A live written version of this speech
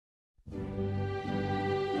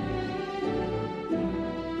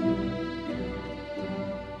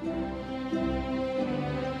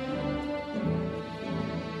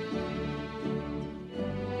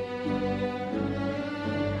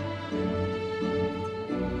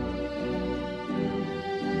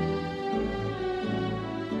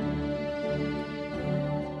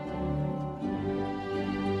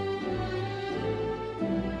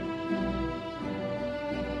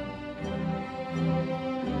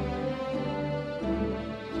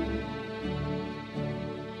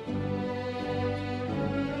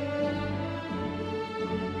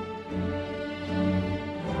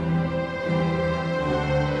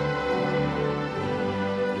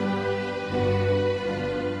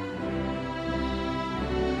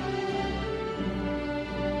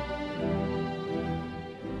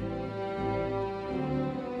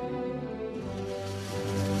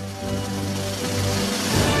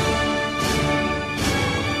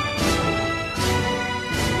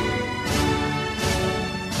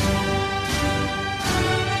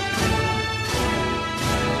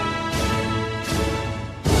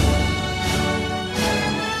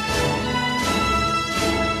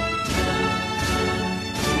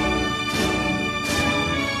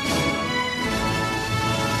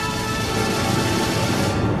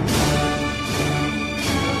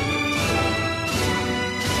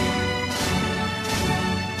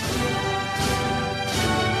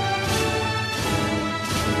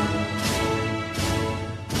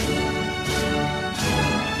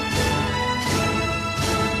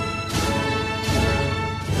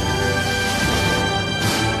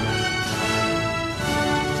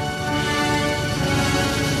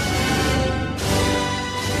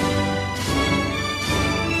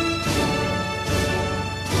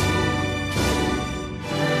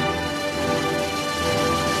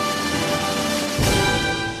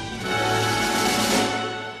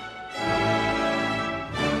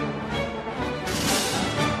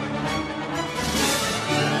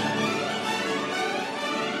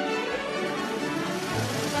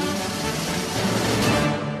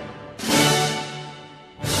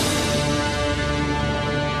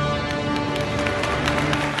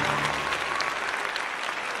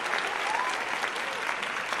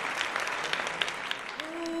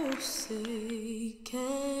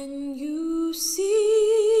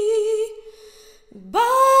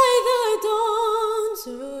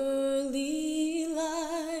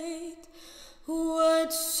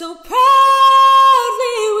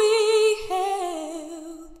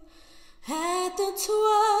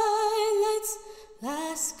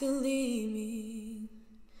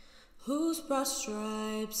whose broad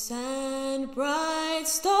stripes and bright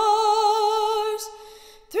stars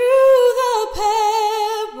through the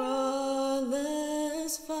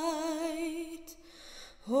perilous fight,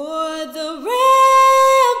 o'er the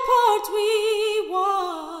rampart we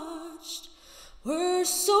watched, were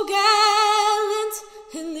so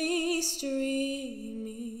gallantly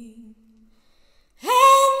streaming,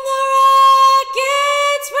 and the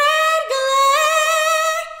rocket's red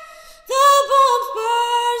glare, the bombs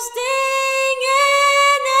bursting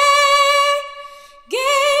in air,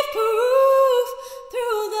 gave proof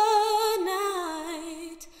through the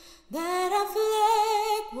night that our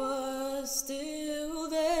flag was still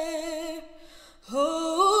there.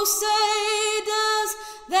 Oh, say does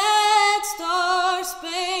that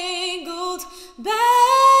star-spangled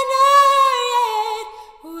banner yet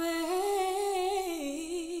wave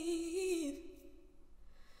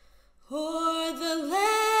o'er the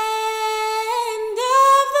land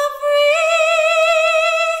of the free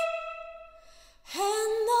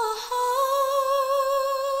and the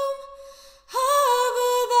home of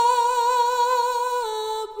the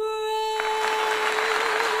brave.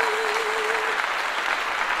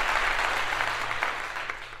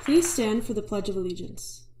 Please stand for the Pledge of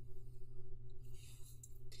Allegiance.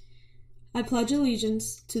 I pledge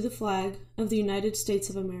allegiance to the flag of the United States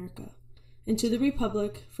of America, and to the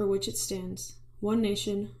republic for which it stands, one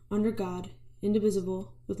nation, under God,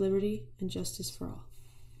 indivisible, with liberty and justice for all.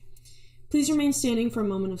 Please remain standing for a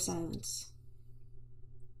moment of silence.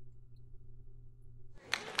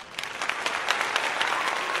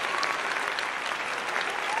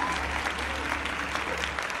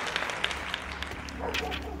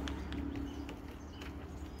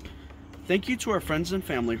 Thank you to our friends and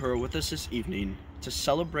family who are with us this evening to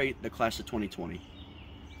celebrate the class of 2020.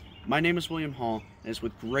 My name is William Hall, and it is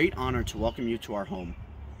with great honor to welcome you to our home.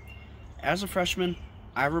 As a freshman,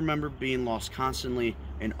 I remember being lost constantly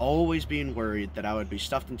and always being worried that I would be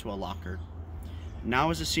stuffed into a locker. Now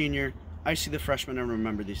as a senior, I see the freshmen and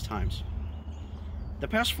remember these times. The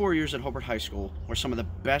past 4 years at Hobart High School were some of the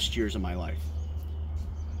best years of my life.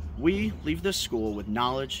 We leave this school with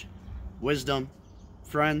knowledge, wisdom,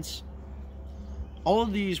 friends. All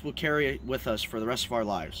of these will carry with us for the rest of our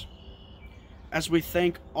lives. As we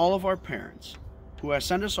thank all of our parents who have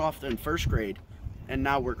sent us off in first grade and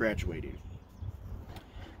now we're graduating.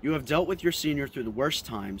 You have dealt with your senior through the worst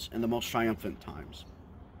times and the most triumphant times.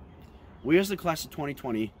 We as the class of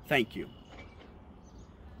 2020 thank you.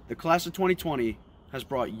 The class of 2020 has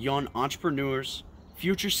brought young entrepreneurs,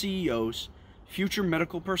 future CEOs, future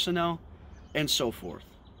medical personnel, and so forth.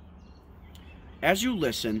 As you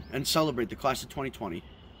listen and celebrate the class of 2020,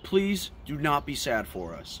 please do not be sad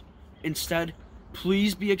for us. Instead,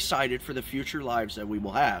 please be excited for the future lives that we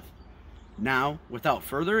will have. Now, without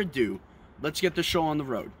further ado, let's get the show on the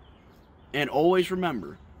road. And always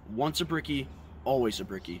remember, once a brickie, always a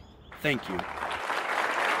brickie. Thank you.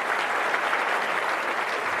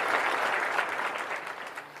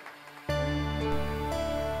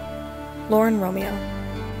 Lauren Romeo,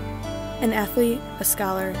 an athlete, a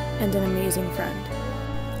scholar, and an amazing friend.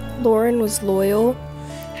 Lauren was loyal,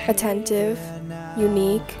 attentive,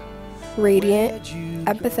 unique, radiant,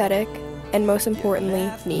 empathetic, and most importantly,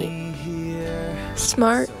 neat.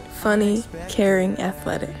 Smart, funny, caring,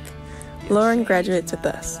 athletic. Lauren graduates with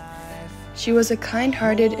us. She was a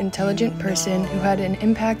kind-hearted, intelligent person who had an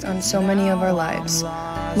impact on so many of our lives.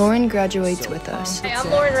 Lauren graduates with us. Hi,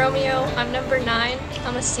 I'm Lauren Romeo. I'm number 9.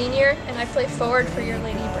 I'm a senior, and I play forward for your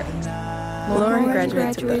Lady Brooks. Lauren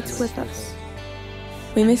graduates with us.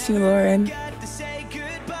 We miss you, Lauren.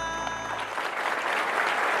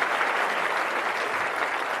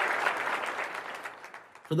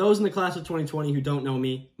 For those in the class of 2020 who don't know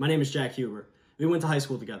me, my name is Jack Huber. We went to high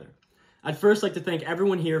school together. I'd first like to thank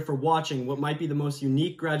everyone here for watching what might be the most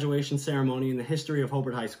unique graduation ceremony in the history of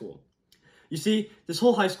Hobart High School. You see, this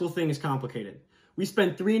whole high school thing is complicated. We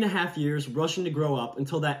spent 3.5 years rushing to grow up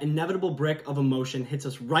until that inevitable brick of emotion hits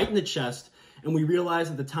us right in the chest and we realize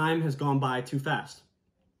that the time has gone by too fast.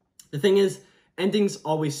 The thing is, endings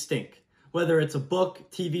always stink. Whether it's a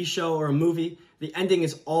book, TV show, or a movie, the ending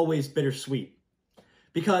is always bittersweet.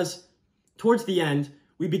 Because towards the end,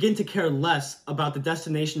 we begin to care less about the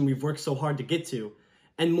destination we've worked so hard to get to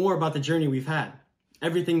and more about the journey we've had,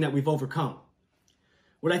 everything that we've overcome.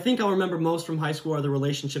 What I think I'll remember most from high school are the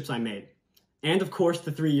relationships I made, and of course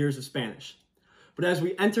the 3 years of Spanish. But as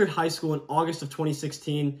we entered high school in August of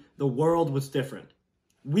 2016, the world was different.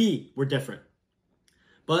 We were different.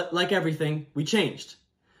 But like everything, we changed.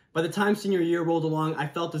 By the time senior year rolled along, I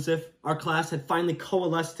felt as if our class had finally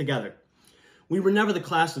coalesced together. We were never the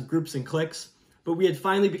class of groups and cliques, but we had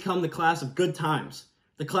finally become the class of good times,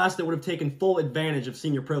 the class that would have taken full advantage of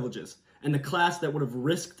senior privileges, and the class that would have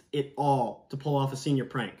risked it all to pull off a senior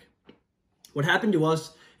prank. What happened to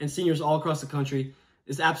us and seniors all across the country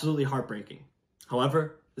is absolutely heartbreaking.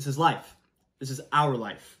 However, this is life. This is our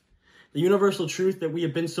life. The universal truth that we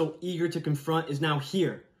have been so eager to confront is now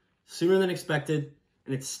here, sooner than expected,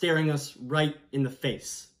 and it's staring us right in the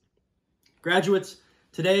face. Graduates,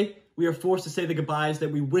 today we are forced to say the goodbyes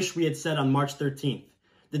that we wish we had said on March 13th,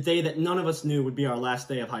 the day that none of us knew would be our last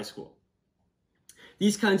day of high school.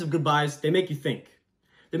 These kinds of goodbyes, they make you think.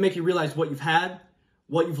 They make you realize what you've had,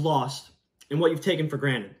 what you've lost, and what you've taken for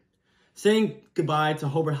granted. Saying goodbye to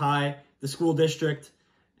Hobart High, the school district,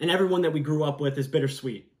 and everyone that we grew up with is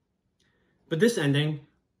bittersweet. But this ending,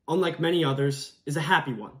 unlike many others, is a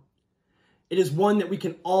happy one. It is one that we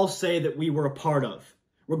can all say that we were a part of,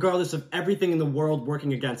 regardless of everything in the world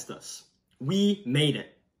working against us. We made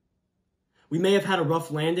it. We may have had a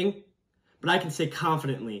rough landing, but I can say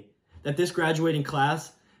confidently that this graduating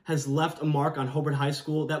class has left a mark on Hobart High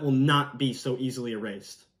School that will not be so easily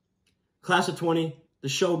erased. Class of 20, the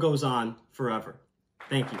show goes on forever.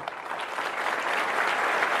 Thank you.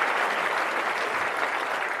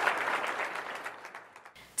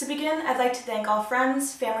 To begin, I'd like to thank all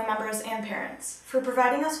friends, family members, and parents for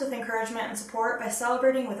providing us with encouragement and support by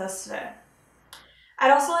celebrating with us today. I'd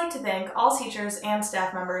also like to thank all teachers and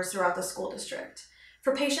staff members throughout the school district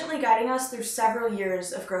for patiently guiding us through several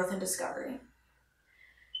years of growth and discovery.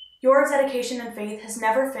 Your dedication and faith has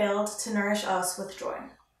never failed to nourish us with joy.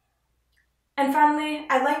 And finally,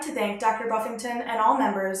 I'd like to thank Dr. Buffington and all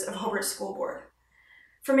members of Hobart School Board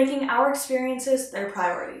for making our experiences their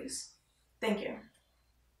priorities. Thank you.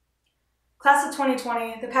 Class of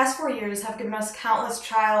 2020, the past 4 years have given us countless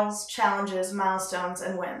trials, challenges, milestones,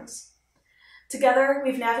 and wins. Together,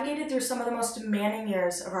 we've navigated through some of the most demanding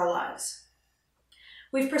years of our lives.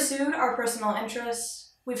 We've pursued our personal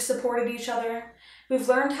interests, we've supported each other, we've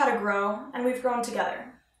learned how to grow, and we've grown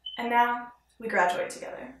together. And now, we graduate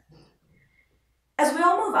together. As we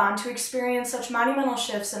all move on to experience such monumental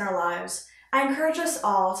shifts in our lives, I encourage us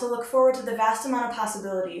all to look forward to the vast amount of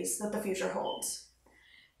possibilities that the future holds.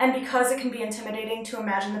 And because it can be intimidating to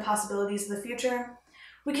imagine the possibilities of the future,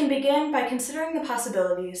 we can begin by considering the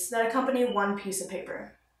possibilities that accompany one piece of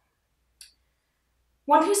paper.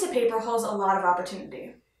 One piece of paper holds a lot of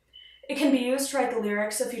opportunity. It can be used to write the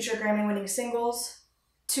lyrics of future Grammy-winning singles,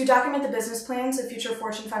 to document the business plans of future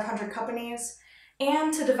Fortune 500 companies,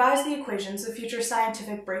 and to devise the equations of future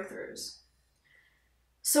scientific breakthroughs.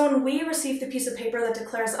 So when we receive the piece of paper that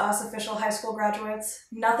declares us official high school graduates,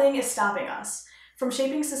 nothing is stopping us from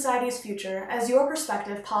shaping society's future as your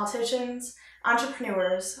prospective politicians,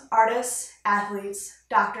 entrepreneurs, artists, athletes,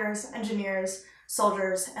 doctors, engineers,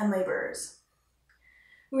 soldiers, and laborers.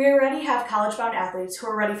 We already have college-bound athletes who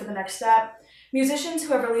are ready for the next step, musicians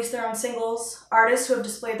who have released their own singles, artists who have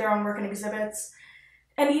displayed their own work in exhibits,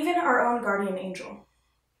 and even our own guardian angel.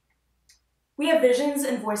 We have visions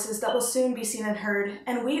and voices that will soon be seen and heard,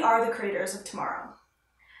 and we are the creators of tomorrow.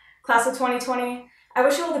 Class of 2020, I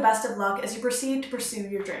wish you all the best of luck as you proceed to pursue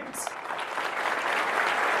your dreams.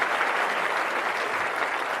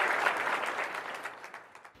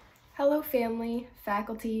 Hello family,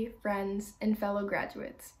 faculty, friends, and fellow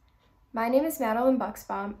graduates. My name is Madeline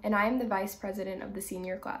Buxbaum, and I am the Vice President of the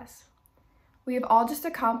senior class. We have all just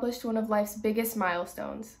accomplished one of life's biggest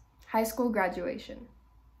milestones, high school graduation.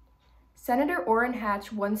 Senator Orrin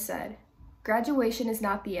Hatch once said, "Graduation is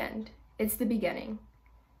not the end, it's the beginning.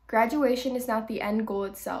 Graduation is not the end goal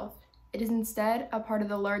itself, it is instead a part of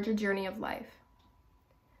the larger journey of life."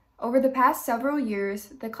 Over the past several years,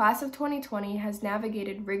 the class of 2020 has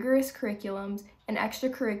navigated rigorous curriculums and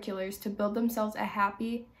extracurriculars to build themselves a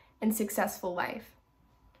happy and successful life.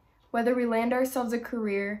 Whether we land ourselves a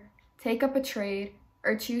career, take up a trade,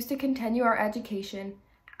 or choose to continue our education,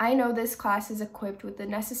 I know this class is equipped with the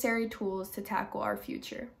necessary tools to tackle our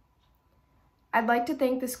future. I'd like to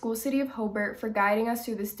thank the school city of Hobart for guiding us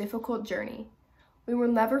through this difficult journey. We will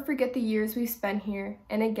never forget the years we've spent here,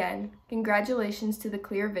 and again, congratulations to the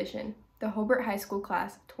clear vision, the Hobart High School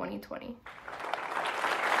Class of 2020.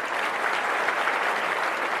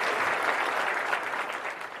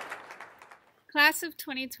 Class of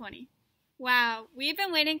 2020. Wow, we've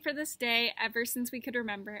been waiting for this day ever since we could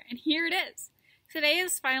remember, and here it is. Today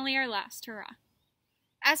is finally our last hurrah.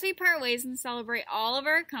 As we part ways and celebrate all of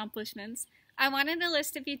our accomplishments, I wanted to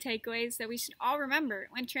list a few takeaways that we should all remember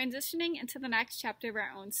when transitioning into the next chapter of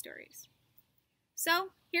our own stories. So,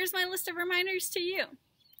 here's my list of reminders to you.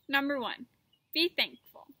 Number 1, be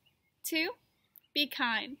thankful. 2, be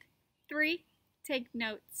kind. 3, take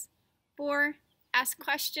notes. 4, ask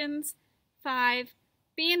questions. 5,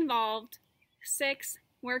 be involved. 6,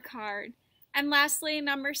 work hard, and lastly,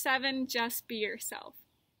 number 7, just be yourself.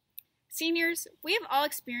 Seniors, we have all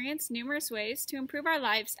experienced numerous ways to improve our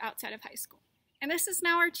lives outside of high school, and this is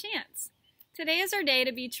now our chance. Today is our day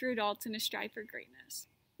to be true adults and to strive for greatness.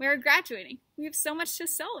 We are graduating. We have so much to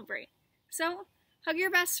celebrate. So, hug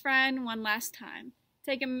your best friend one last time.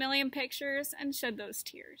 Take a million pictures and shed those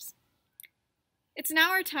tears. It's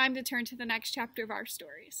now our time to turn to the next chapter of our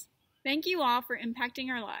stories. Thank you all for impacting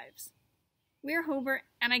our lives. We are Hobart,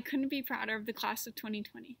 and I couldn't be prouder of the class of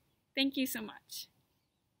 2020. Thank you so much.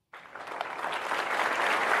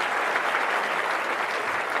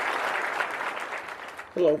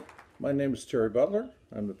 Hello, my name is Terry Butler.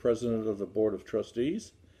 I'm the president of the Board of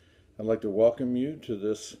Trustees. I'd like to welcome you to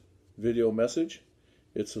this video message.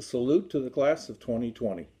 It's a salute to the class of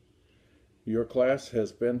 2020. Your class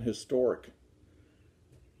has been historic.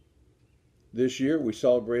 This year we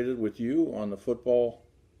celebrated with you on the football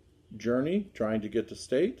journey, trying to get to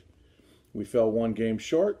state. We fell one game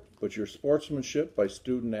short, but your sportsmanship by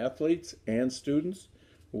student athletes and students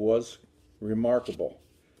was remarkable.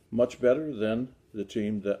 Much better than the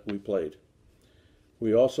team that we played.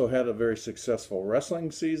 We also had a very successful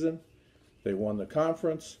wrestling season. They won the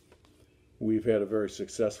conference. We've had a very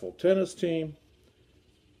successful tennis team.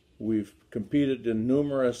 We've competed in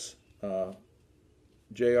numerous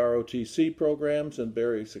JROTC programs and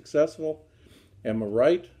very successful. Emma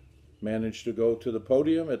Wright managed to go to the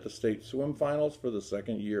podium at the state swim finals for the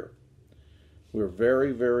second year. We're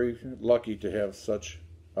very, very lucky to have such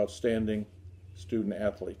outstanding student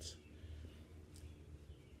athletes.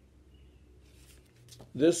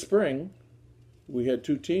 This spring, we had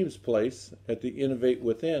 2 teams place at the Innovate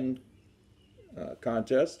Within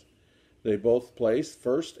contest. They both placed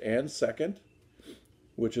first and second,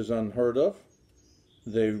 which is unheard of.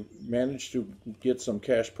 They managed to get some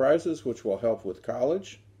cash prizes, which will help with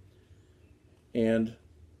college. And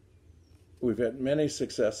we've had many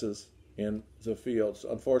successes in the fields.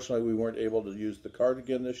 Unfortunately, we weren't able to use the card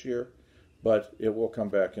again this year, but it will come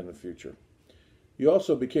back in the future. You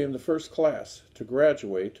also became the first class to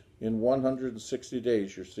graduate in 160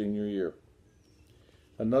 days your senior year.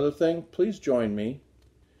 Another thing, please join me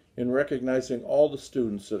in recognizing all the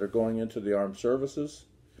students that are going into the armed services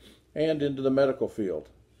and into the medical field.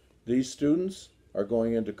 These students are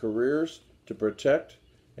going into careers to protect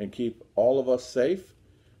and keep all of us safe,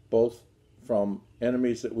 both from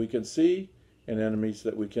enemies that we can see and enemies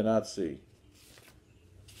that we cannot see.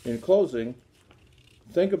 In closing,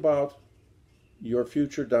 think about your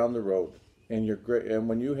future down the road, and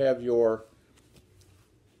when you have your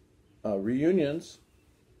reunions,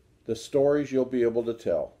 the stories you'll be able to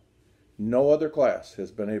tell. No other class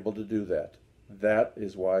has been able to do that. That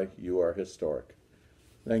is why you are historic.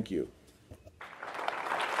 Thank you.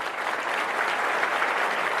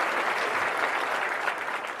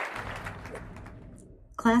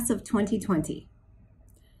 Class of 2020.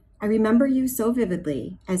 I remember you so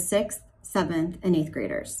vividly as 6th, 7th, and 8th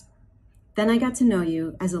graders. Then I got to know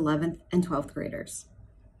you as 11th and 12th graders.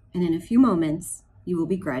 And in a few moments, you will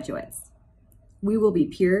be graduates. We will be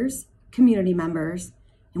peers, community members,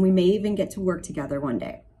 and we may even get to work together one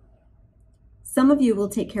day. Some of you will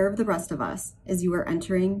take care of the rest of us as you are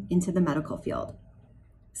entering into the medical field.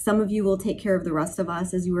 Some of you will take care of the rest of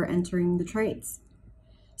us as you are entering the trades.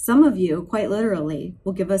 Some of you, quite literally,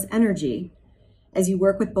 will give us energy as you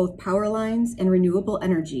work with both power lines and renewable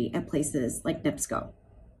energy at places like NIPSCO.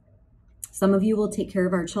 Some of you will take care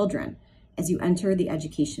of our children as you enter the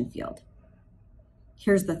education field.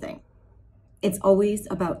 Here's the thing. It's always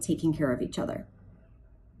about taking care of each other.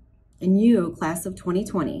 And you, class of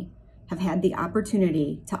 2020, have had the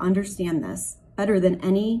opportunity to understand this better than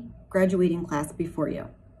any graduating class before you.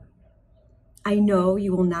 I know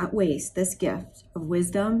you will not waste this gift of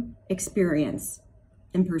wisdom, experience,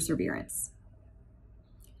 and perseverance.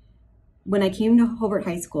 When I came to Hobart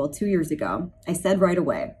High School 2 years ago, I said right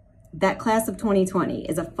away, that class of 2020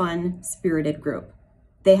 is a fun, spirited group.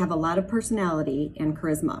 They have a lot of personality and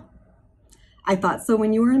charisma. I thought so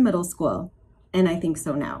when you were in middle school, and I think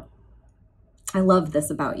so now. I love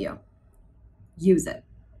this about you. Use it.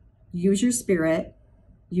 Use your spirit,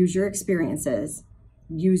 use your experiences,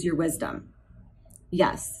 use your wisdom.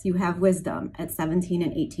 Yes, you have wisdom at 17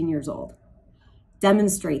 and 18 years old.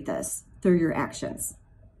 Demonstrate this through your actions.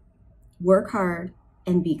 Work hard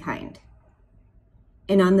and be kind.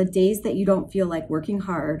 And on the days that you don't feel like working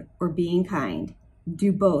hard or being kind,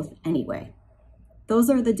 do both anyway. Those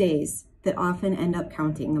are the days that often end up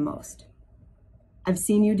counting the most. I've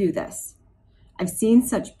seen you do this. I've seen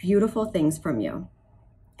such beautiful things from you,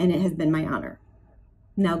 and it has been my honor.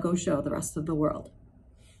 Now go show the rest of the world.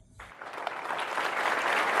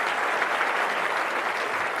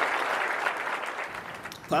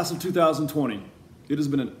 Class of 2020, it has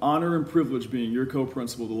been an honor and privilege being your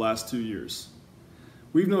co-principal the last 2 years.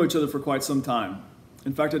 We've known each other for quite some time.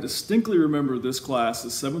 In fact, I distinctly remember this class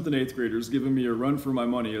as 7th and 8th graders giving me a run for my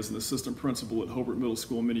money as an assistant principal at Hobart Middle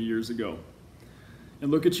School many years ago.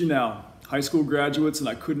 And look at you now, high school graduates, and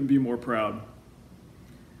I couldn't be more proud.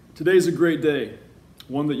 Today's a great day,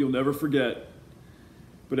 one that you'll never forget.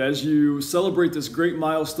 But as you celebrate this great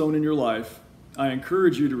milestone in your life, I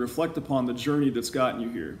encourage you to reflect upon the journey that's gotten you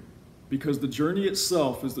here, because the journey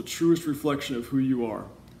itself is the truest reflection of who you are,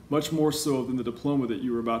 much more so than the diploma that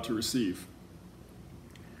you are about to receive.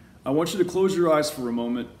 I want you to close your eyes for a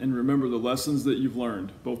moment and remember the lessons that you've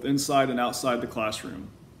learned, both inside and outside the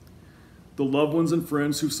classroom. The loved ones and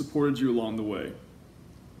friends who've supported you along the way.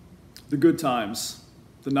 The good times,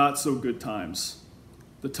 the not so good times,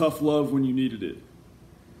 the tough love when you needed it.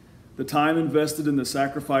 The time invested in the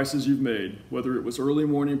sacrifices you've made, whether it was early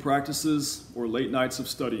morning practices or late nights of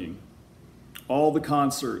studying. All the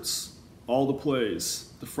concerts, all the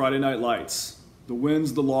plays, the Friday night lights, the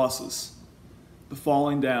wins, the losses, the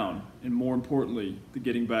falling down, and more importantly, the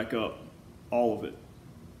getting back up, all of it.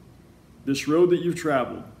 This road that you've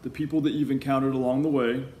traveled, the people that you've encountered along the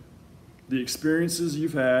way, the experiences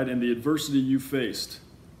you've had, and the adversity you've faced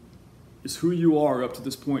is who you are up to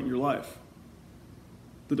this point in your life.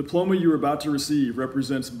 The diploma you're about to receive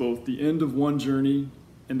represents both the end of one journey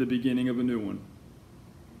and the beginning of a new one.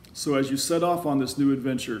 So as you set off on this new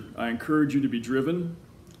adventure, I encourage you to be driven,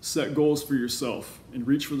 set goals for yourself, and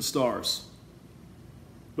reach for the stars.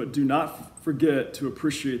 But do not forget to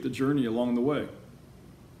appreciate the journey along the way.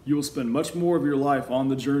 You will spend much more of your life on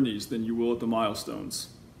the journeys than you will at the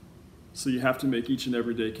milestones. So you have to make each and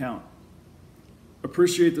every day count.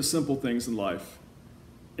 Appreciate the simple things in life.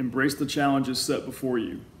 Embrace the challenges set before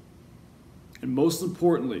you. And most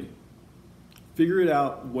importantly, figure it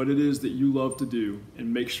out what it is that you love to do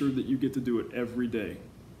and make sure that you get to do it every day.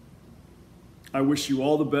 I wish you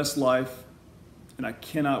all the best life, and I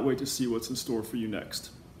cannot wait to see what's in store for you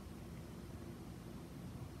next.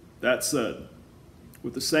 That said,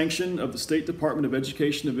 with the sanction of the State Department of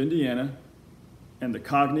Education of Indiana and the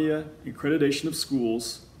Cognia Accreditation of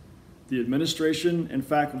Schools, the administration and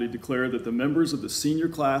faculty declare that the members of the senior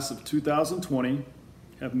class of 2020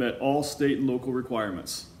 have met all state and local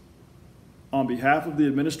requirements. On behalf of the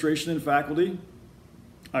administration and faculty,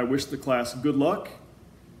 I wish the class good luck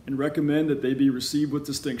and recommend that they be received with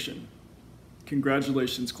distinction.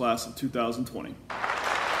 Congratulations, class of 2020.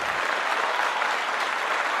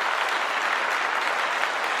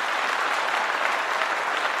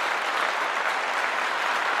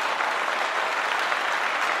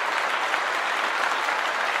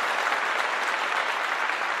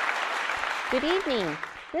 Good evening.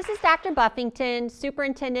 This is Dr. Buffington,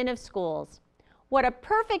 Superintendent of Schools. What a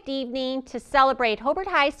perfect evening to celebrate Hobart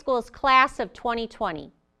High School's class of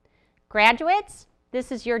 2020. Graduates,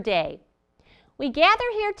 this is your day. We gather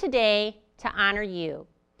here today to honor you.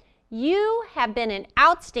 You have been an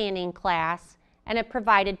outstanding class and have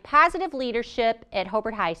provided positive leadership at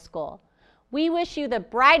Hobart High School. We wish you the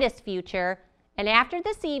brightest future, and after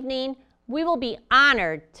this evening, we will be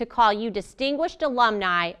honored to call you distinguished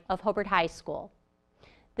alumni of Hobart High School.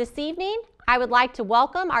 This evening, I would like to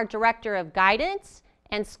welcome our Director of Guidance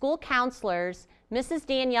and School Counselors, Mrs.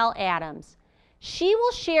 Danielle Adams. She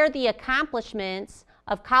will share the accomplishments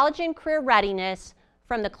of college and career readiness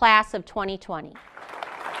from the class of 2020.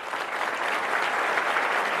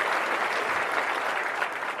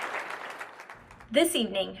 This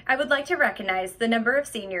evening, I would like to recognize the number of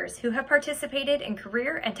seniors who have participated in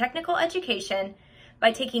career and technical education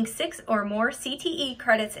by taking 6 or more CTE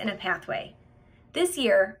credits in a pathway. This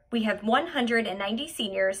year, we have 190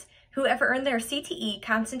 seniors who have earned their CTE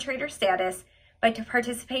concentrator status by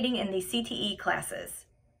participating in these CTE classes.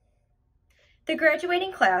 The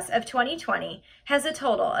graduating class of 2020 has a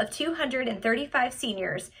total of 235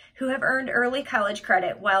 seniors who have earned early college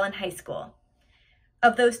credit while in high school.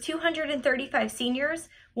 Of those 235 seniors,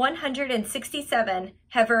 167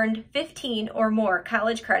 have earned 15 or more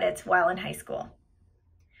college credits while in high school.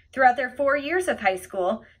 Throughout their 4 years of high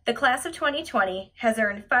school, the class of 2020 has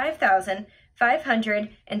earned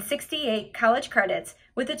 5,568 college credits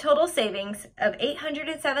with a total savings of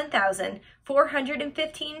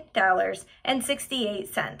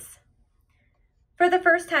 $807,415.68. For the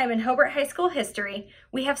first time in Hobart High School history,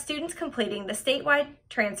 we have students completing the statewide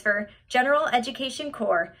transfer General Education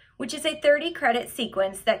Core, which is a 30-credit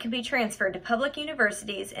sequence that can be transferred to public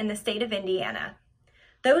universities in the state of Indiana.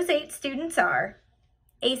 Those 8 students are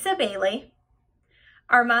Asa Bailey,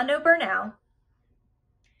 Armando Bernal,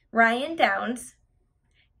 Ryan Downs,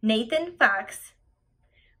 Nathan Fox,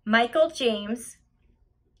 Michael James,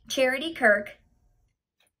 Charity Kirk,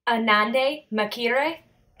 Anande Makire,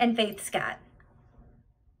 and Faith Scott.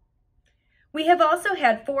 We have also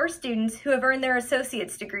had 4 students who have earned their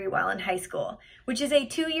associate's degree while in high school, which is a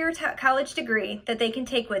 2-year college degree that they can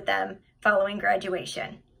take with them following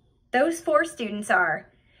graduation. Those 4 students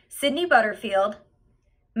are Sydney Butterfield,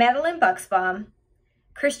 Madeline Bucksbaum,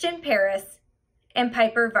 Christian Paris, and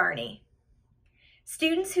Piper Varney.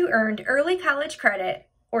 Students who earned early college credit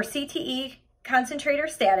or CTE concentrator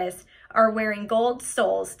status are wearing gold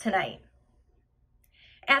stoles tonight.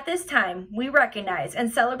 At this time, we recognize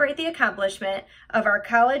and celebrate the accomplishment of our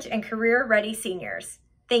college and career-ready seniors.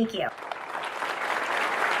 Thank you.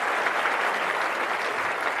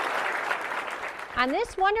 On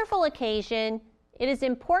this wonderful occasion, it is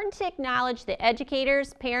important to acknowledge the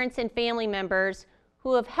educators, parents, and family members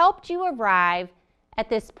who have helped you arrive at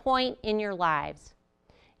this point in your lives.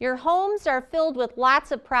 Your homes are filled with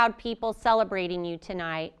lots of proud people celebrating you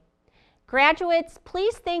tonight. Graduates,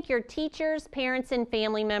 please thank your teachers, parents, and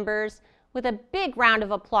family members with a big round of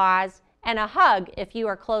applause and a hug if you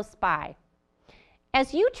are close by.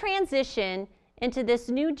 As you transition into this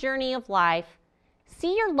new journey of life,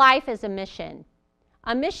 see your life as a mission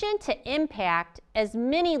to impact as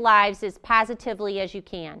many lives as positively as you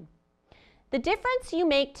can. The difference you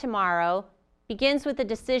make tomorrow begins with the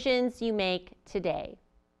decisions you make today.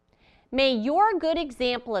 May your good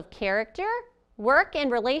example of character, work,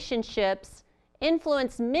 and relationships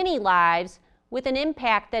influence many lives with an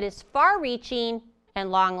impact that is far-reaching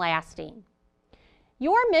and long-lasting.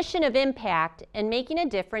 Your mission of impact and making a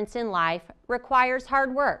difference in life requires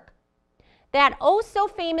hard work. That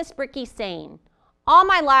oh-so-famous Brickie saying, "All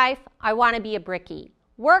my life, I want to be a Brickie.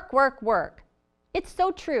 Work, work, work." It's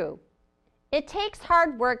so true. It takes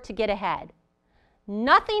hard work to get ahead.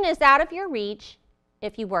 Nothing is out of your reach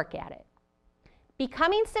if you work at it.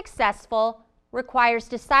 Becoming successful requires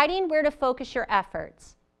deciding where to focus your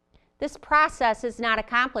efforts. This process is not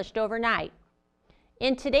accomplished overnight.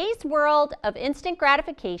 In today's world of instant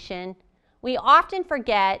gratification, we often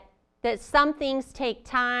forget that some things take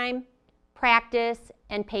time, practice,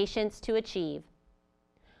 and patience to achieve.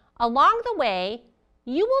 Along the way,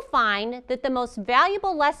 you will find that the most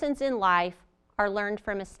valuable lessons in life are learned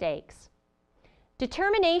from mistakes.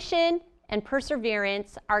 Determination and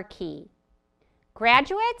perseverance are key.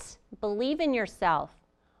 Graduates, believe in yourself.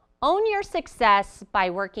 Own your success by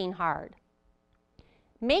working hard.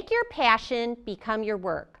 Make your passion become your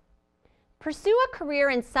work. Pursue a career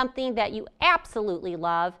in something that you absolutely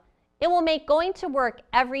love. It will make going to work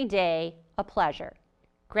every day a pleasure.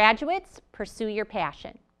 Graduates, pursue your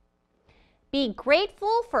passion. Be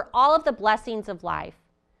grateful for all of the blessings of life.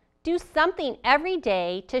 Do something every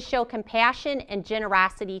day to show compassion and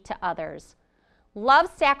generosity to others.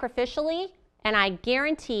 Love sacrificially, and I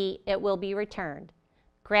guarantee it will be returned.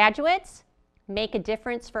 Graduates, make a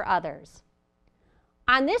difference for others.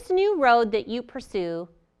 On this new road that you pursue,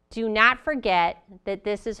 do not forget that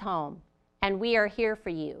this is home, and we are here for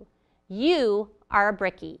you. You are a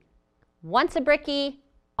Brickie. Once a Brickie,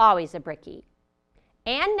 always a Brickie.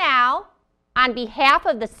 And now, on behalf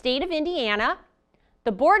of the state of Indiana,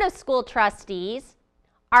 the Board of School Trustees,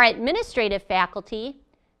 our administrative faculty,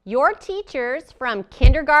 your teachers from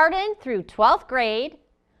kindergarten through 12th grade,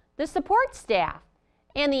 the support staff,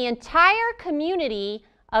 and the entire community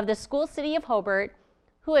of the school city of Hobart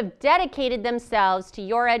who have dedicated themselves to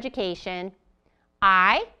your education,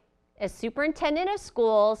 I, as superintendent of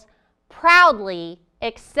schools, proudly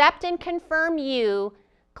accept and confirm you,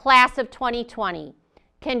 class of 2020.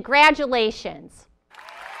 Congratulations.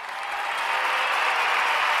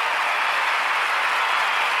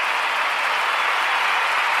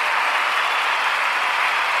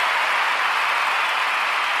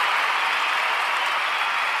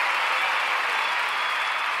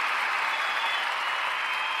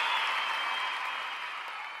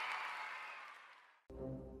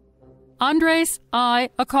 Andres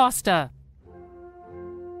I. Acosta.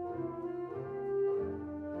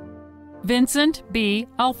 Vincent B.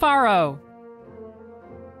 Alfaro.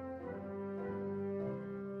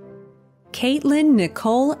 Caitlin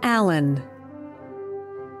Nicole Allen.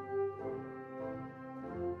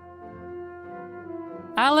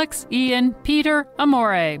 Alex Ian Peter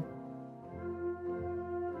Amore.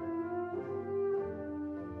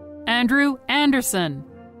 Andrew Anderson.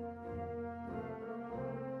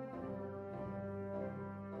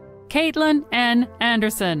 Caitlin N.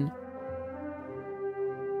 Anderson.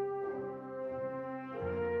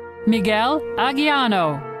 Miguel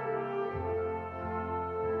Aguiano.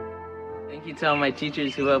 Thank you to all my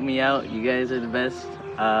teachers who helped me out. You guys are the best.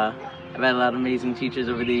 I've had a lot of amazing teachers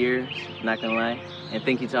over the years, not gonna lie. And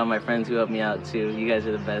thank you to all my friends who helped me out too. You guys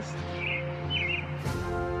are the best.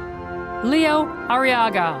 Leo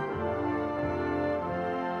Arriaga.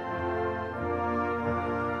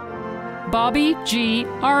 Bobby G.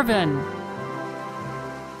 Arvin.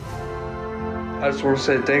 I just want to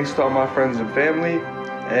say thanks to all my friends and family,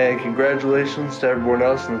 and congratulations to everyone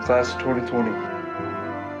else in the class of 2020.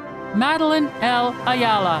 Madeline L.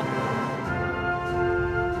 Ayala.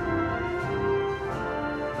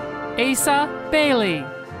 Asa Bailey.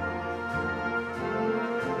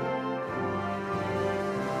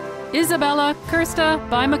 Isabella Kirsta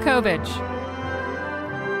Bimakovich.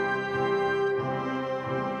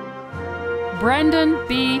 Brendan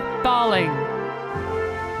B. Balling.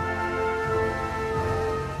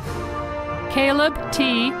 Caleb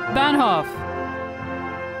T. Banhoff.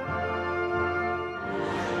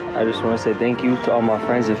 I just want to say thank you to all my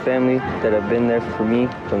friends and family that have been there for me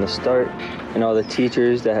from the start, and all the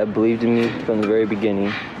teachers that have believed in me from the very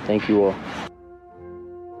beginning. Thank you all.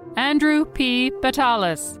 Andrew P.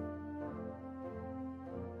 Batalis.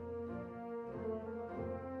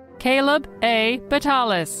 Caleb A.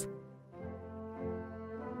 Batalis.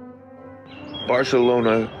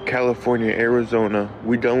 Barcelona, California, Arizona.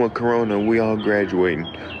 We done with Corona. We all graduating.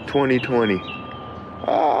 2020.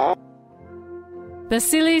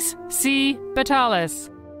 Basilis C. Batalis.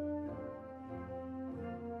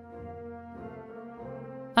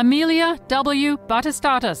 Amelia W.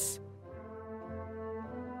 Batistatus.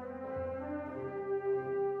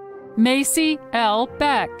 Macy L.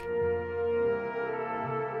 Beck.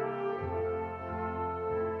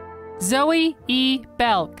 Zoe E.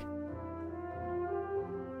 Belk.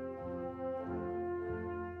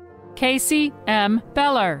 Casey M.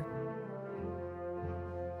 Beller.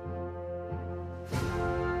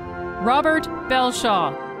 Robert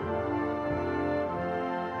Belshaw.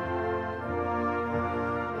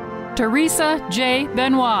 Teresa J.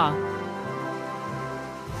 Benoit.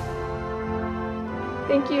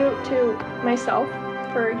 Thank you to myself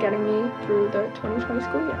for getting me through the 2020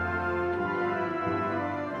 school year.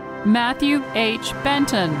 Matthew H.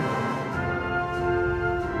 Benton.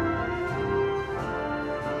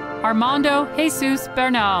 Armando Jesus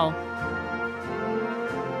Bernal.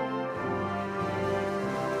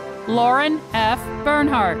 Lauren F.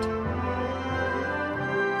 Bernhardt.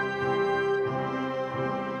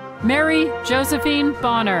 Mary Josephine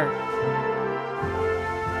Bonner.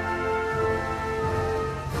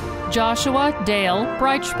 Joshua Dale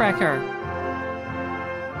Breitsprecher.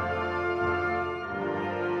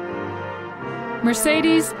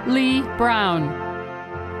 Mercedes Lee Brown.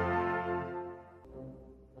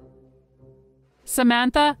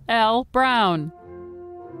 Samantha L. Brown.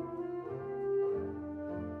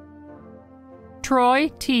 Troy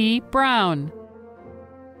T. Brown.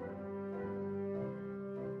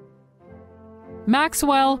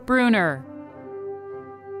 Maxwell Bruner.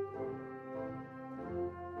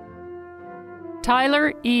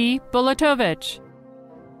 Tyler E. Bulatovich.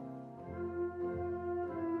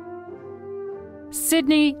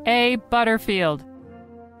 Sydney A. Butterfield.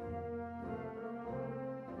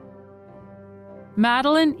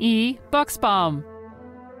 Madeline E. Buxbaum.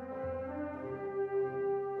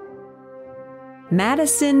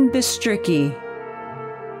 Madison Bistricki.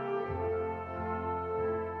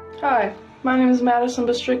 Hi, my name is Madison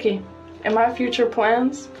Bistricki, and my future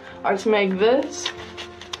plans are to make this,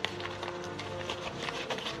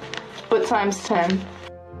 but times 10.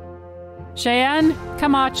 Cheyenne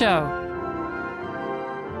Camacho.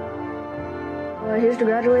 Here's to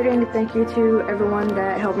graduating. Thank you to everyone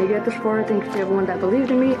that helped me get this far. Thank you to everyone that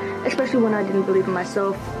believed in me, especially when I didn't believe in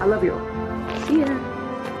myself. I love you all. See ya.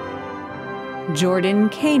 Jordan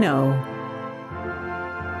Kano.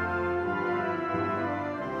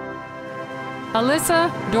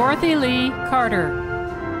 Alyssa Dorothy Lee Carter.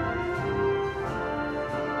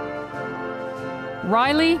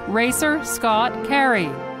 Riley Racer Scott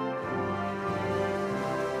Carey.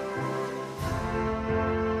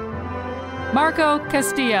 Marco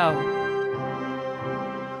Castillo.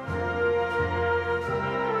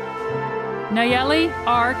 Nayeli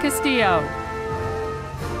R. Castillo.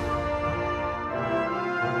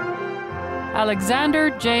 Alexander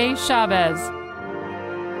J. Chavez.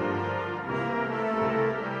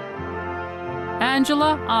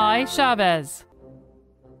 Angela I. Chavez.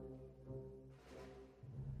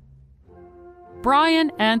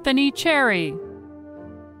 Brian Anthony Cherry.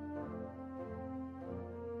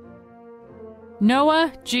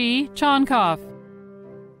 Noah G. Chonkoff.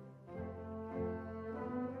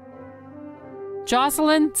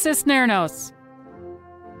 Jocelyn Cisneros.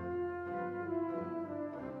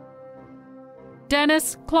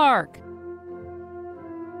 Dennis Clark.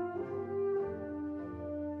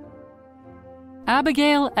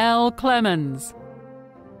 Abigail L. Clemens.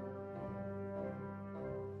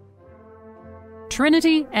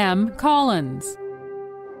 Trinity M. Collins.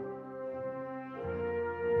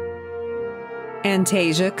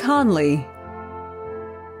 Antasia Conley.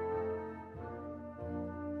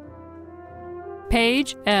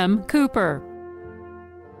 Paige M. Cooper.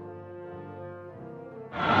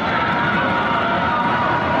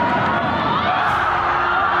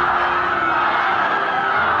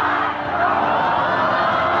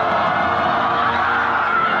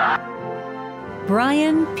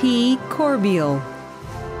 Brian P. Corbeil.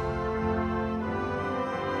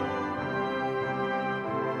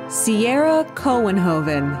 Sierra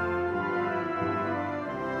Cohenhoven.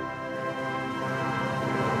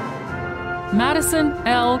 Madison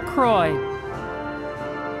L. Croy.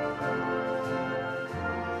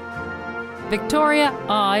 Victoria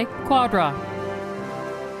I. Quadra.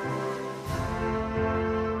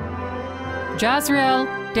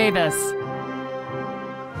 Jazriel Davis.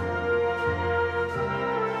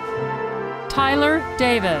 Tyler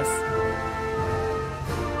Davis.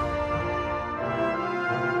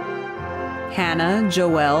 Hannah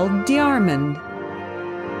Joelle Diarmond.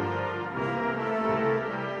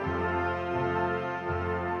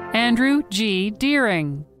 Andrew G.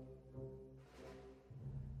 Deering.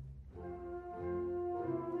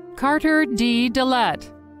 Carter D.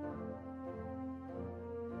 Dillette.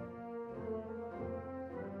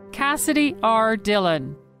 Cassidy R.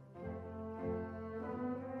 Dillon.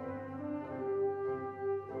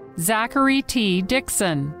 Zachary T.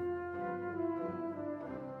 Dixon.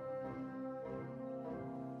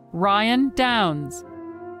 Ryan Downs.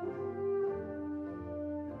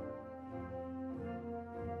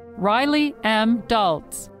 Riley M.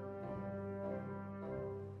 Dultz.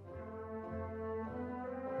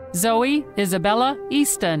 Zoe Isabella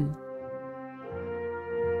Easton.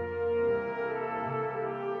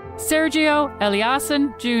 Sergio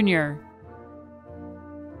Eliason Jr.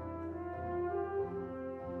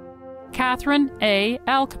 Catherine A.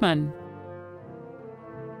 Elkman.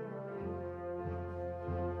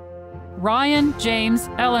 Ryan James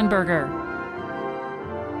Ellenberger.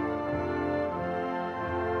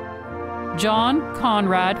 John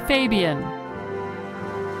Conrad Fabian.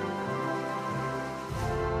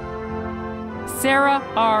 Sarah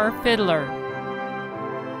R. Fiddler.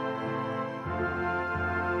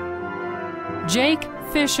 Jake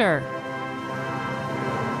Fisher.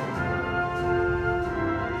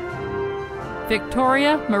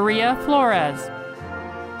 Victoria Maria Flores.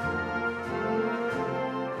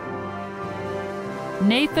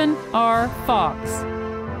 Nathan R. Fox.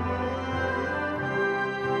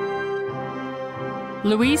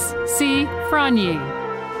 Luis C. Fragny.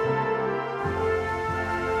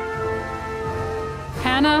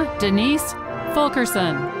 Hannah Denise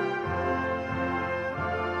Fulkerson.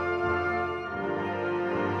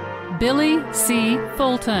 Billy C.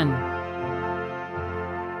 Fulton.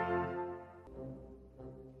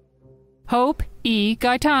 Hope E.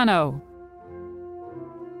 Gaetano.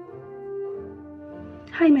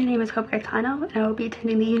 Hi, my name is Hope Gaetano, and I will be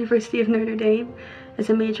attending the University of Notre Dame as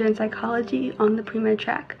a major in psychology on the pre-med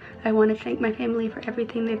track. I want to thank my family for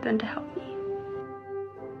everything they've done to help me.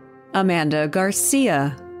 Amanda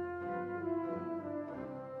Garcia.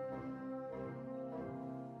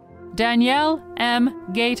 Danielle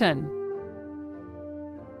M. Gayton.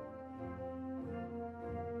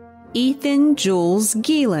 Ethan Jules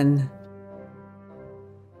Geelan.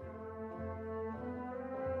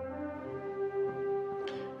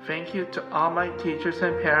 Thank you to all my teachers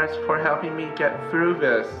and parents for helping me get through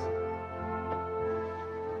this.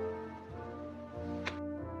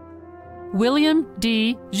 William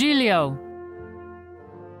D. Giglio.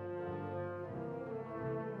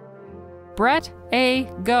 Brett A.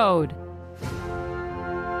 Goad.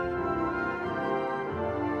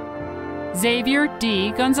 Xavier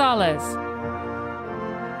D. Gonzalez.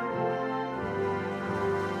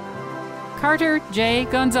 Carter J.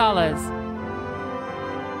 Gonzalez.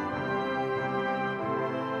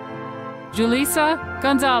 Julissa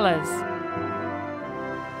Gonzalez.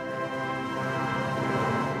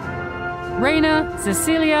 Reina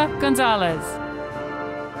Cecilia Gonzalez.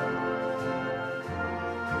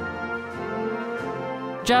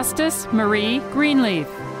 Justice Marie Greenleaf.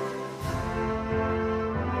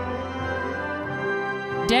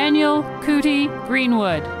 Daniel Cootie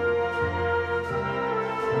Greenwood.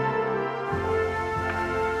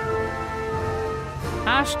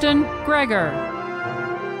 Ashton Gregor.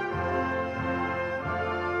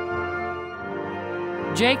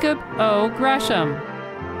 Jacob O. Gresham.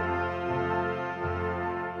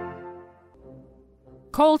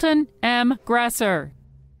 Colton M. Gresser.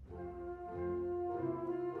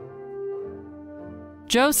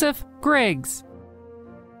 Joseph Griggs.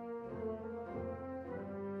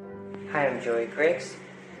 Hi, I'm Joey Griggs.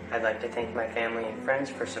 I'd like to thank my family and friends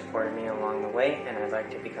for supporting me along the way, and I'd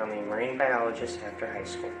like to become a marine biologist after high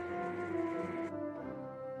school.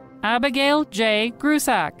 Abigail J.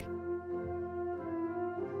 Grusak.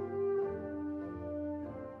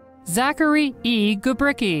 Zachary E.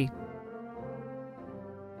 Gubricki.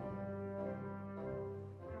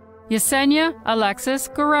 Yesenia Alexis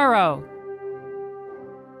Guerrero.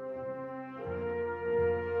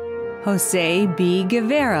 Jose B.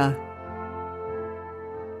 Guevara.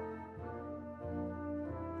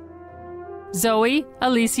 Zoe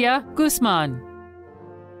Alicia Guzman.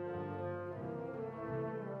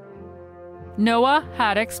 Noah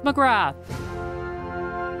Haddix McGrath.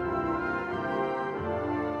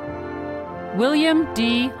 William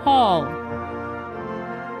D. Hall.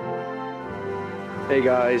 Hey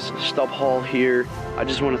guys, Stub Hall here. I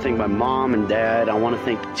just want to thank my mom and dad. I want to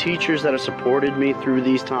thank the teachers that have supported me through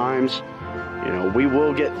these times. You know, we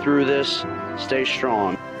will get through this. Stay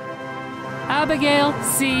strong. Abigail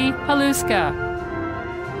C. Haluska.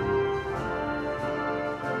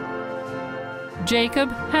 Jacob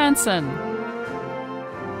Hansen.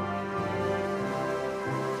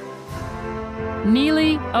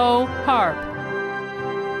 Neely O. Harp.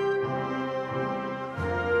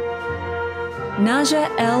 Naja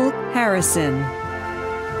L. Harrison.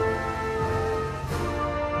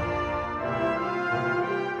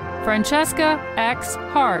 Francesca X.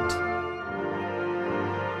 Hart.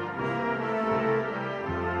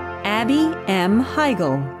 Abby M.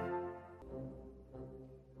 Heigl.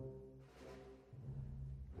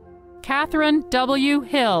 Catherine W.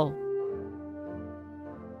 Hill.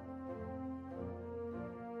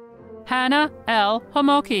 Hannah L.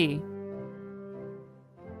 Homoki.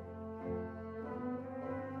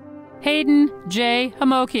 Hayden J.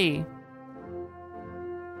 Homoki.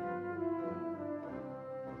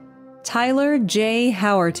 Tyler J.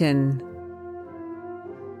 Howerton.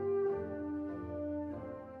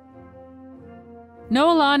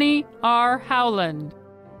 Noelani R. Howland.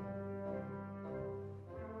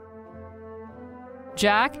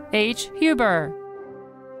 Jack H. Huber.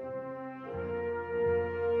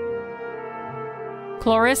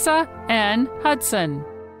 Clarissa N. Hudson.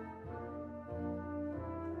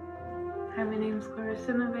 Hi, my name is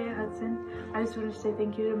Clarissa Nevaeh Hudson. I just want to say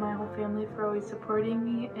thank you to my whole family for always supporting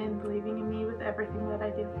me and believing in me with everything that I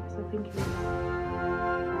do. So thank you.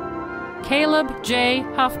 Caleb J.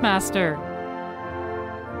 Huffmaster.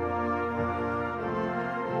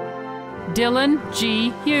 Dylan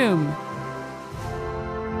G. Hume.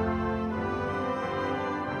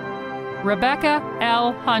 Rebecca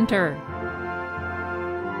L. Hunter.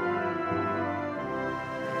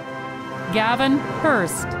 Gavin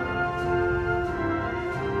Hurst.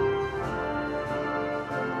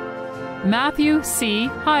 Matthew C.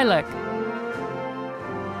 Heilich.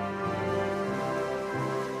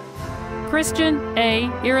 Christian A.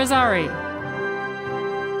 Irizarry.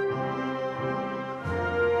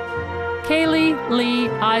 Kaylee Lee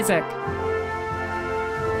Isaac.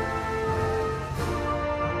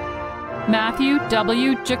 Matthew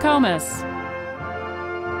W. Jacobus.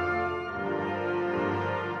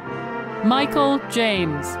 Michael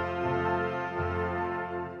James.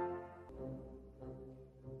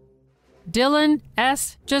 Dylan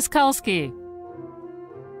S. Jaskulski.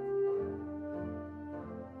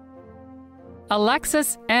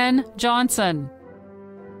 Alexis N. Johnson.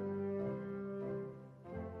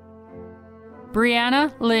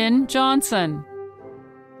 Brianna Lynn Johnson.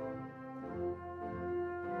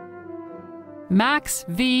 Max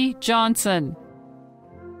V. Johnson.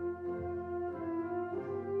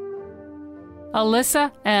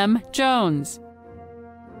 Alyssa M. Jones.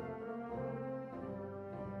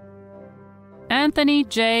 Anthony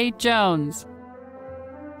J. Jones.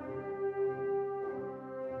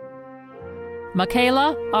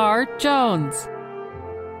 Michaela R. Jones.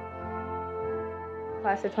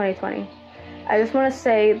 Class of 2020. I just want to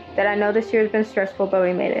say that I know this year has been stressful, but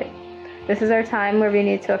we made it. This is our time where we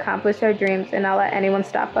need to accomplish our dreams and not let anyone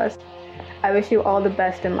stop us. I wish you all the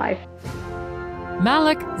best in life.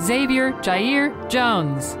 Malik Xavier Jair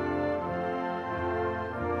Jones.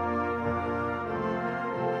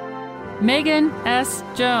 Megan S.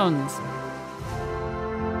 Jones.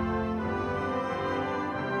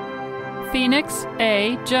 Phoenix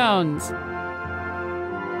A. Jones.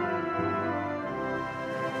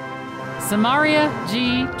 Samaria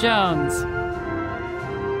G. Jones.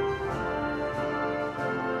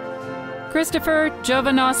 Christopher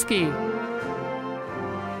Jovanovski.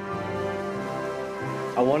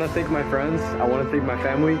 I want to thank my friends, I want to thank my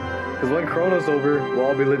family, because when Corona's over, we'll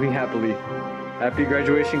all be living happily. Happy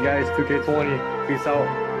graduation, guys. 2K20. Peace out.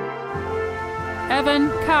 Evan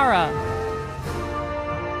Kara.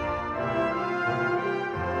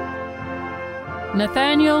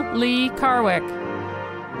 Nathaniel Lee Carwick.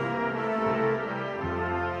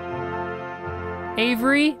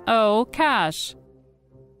 Avery O. Cash.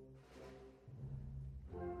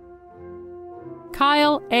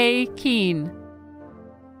 Kyle A. Keene.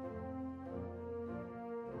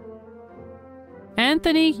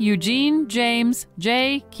 Anthony Eugene James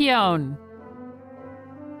J. Keown.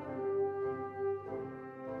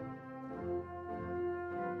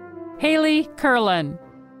 Haley Curlin.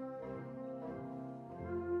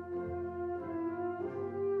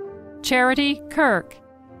 Charity Kirk.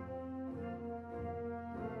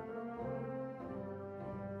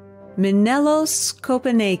 Minelos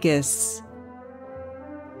Kopanakis.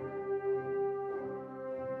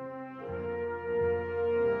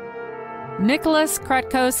 Nicholas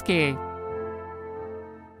Kratkowski.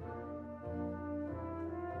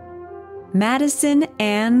 Madison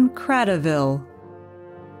Ann Cradaville.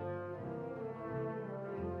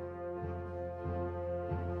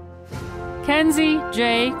 Kenzie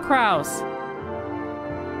J. Kraus.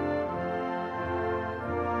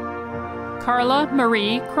 Carla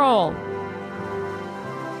Marie Kroll.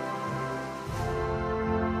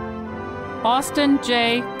 Austin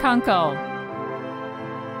J. Kunkel.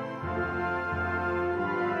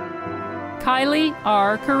 Kylie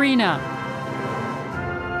R. Karina.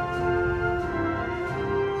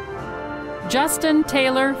 Justin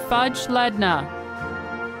Taylor Fudge Ledna.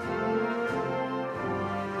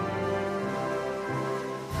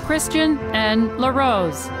 Christian N.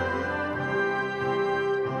 LaRose.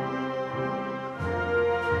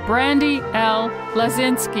 Brandy L.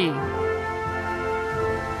 Lazinski.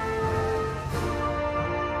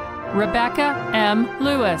 Rebecca M.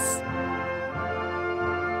 Lewis.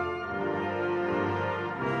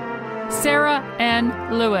 Sarah N.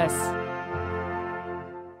 Lewis.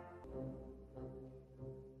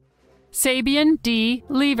 Sabian D.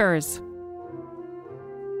 Levers.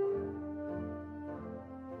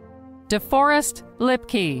 DeForest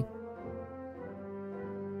Lipke.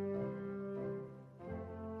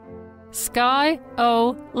 Sky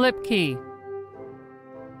O. Lipke.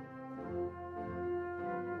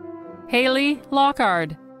 Haley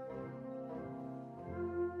Lockard.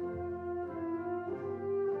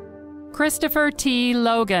 Christopher T.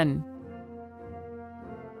 Logan.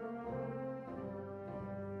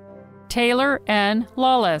 Taylor N.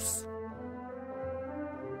 Lawless.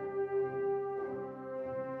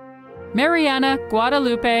 Mariana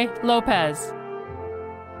Guadalupe Lopez.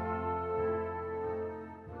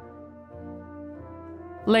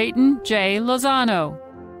 Leighton J. Lozano.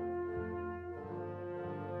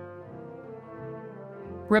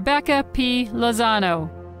 Rebecca P.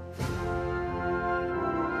 Lozano.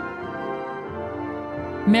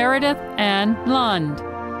 Meredith Ann Lund.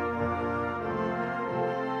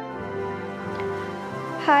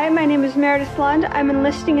 Hi, my name is Meredith Lund. I'm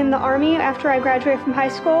enlisting in the Army after I graduate from high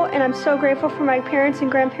school, and I'm so grateful for my parents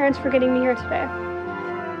and grandparents for getting me here today.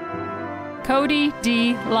 Cody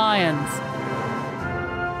D. Lyons.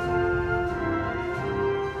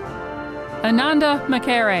 Ananda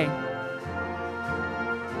McCary.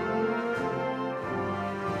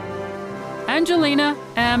 Angelina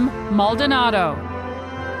M. Maldonado.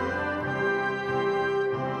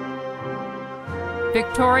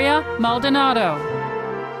 Victoria Maldonado.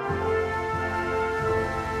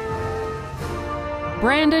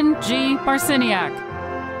 Brandon G. Barciniak.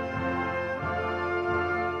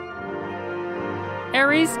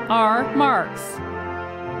 Aries R. Marks.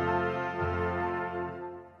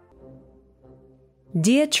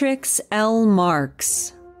 Dietrix L.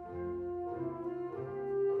 Marks.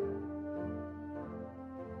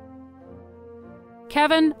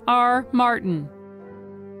 Kevin R. Martin.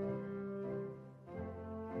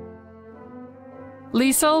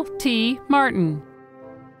 Liesel T. Martin.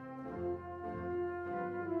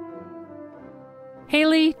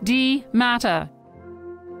 Haley D. Mata.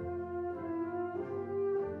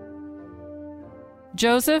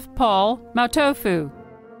 Joseph Paul Mautofu.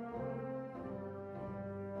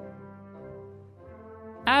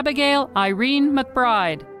 Abigail Irene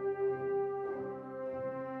McBride.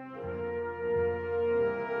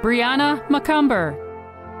 Brianna McCumber.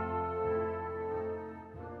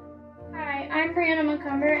 Hi, I'm Brianna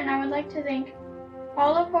McCumber, and I would like to thank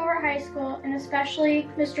all of Hobart High School, and especially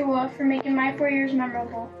Mr. Wolf, for making my 4 years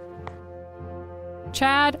memorable.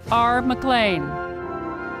 Chad R. McLean.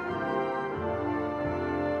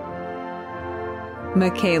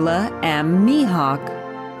 Michaela M. Mihawk.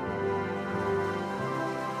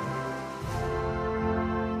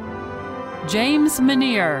 James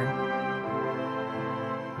Manier,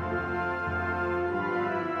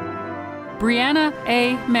 Brianna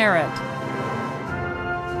A. Merritt,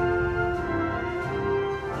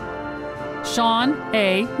 Sean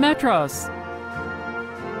A. Metros,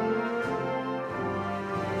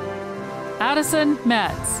 Addison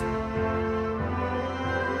Metz,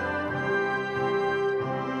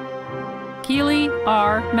 Keely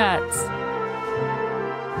R. Metz,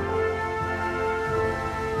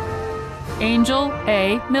 Angel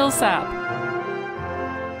A. Millsap,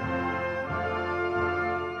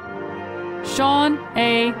 Sean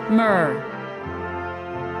A. Murr,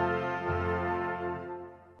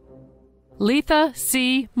 Letha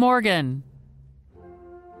C. Morgan,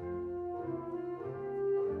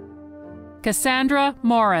 Cassandra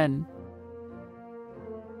Morin,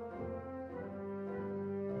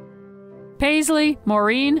 Paisley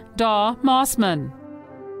Maureen Daw Mossman,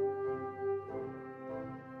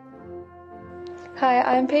 Hi,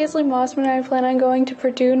 I'm Paisley Mossman and I plan on going to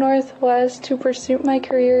Purdue Northwest to pursue my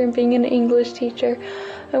career in being an English teacher.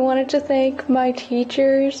 I wanted to thank my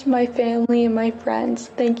teachers, my family, and my friends.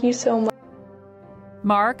 Thank you so much.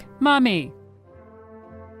 Mark Mummy,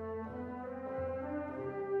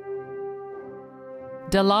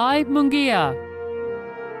 Dalai Mungia,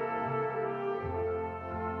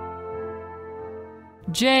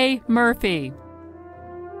 Jay Murphy,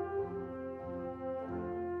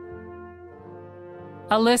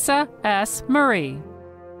 Alyssa S. Murray,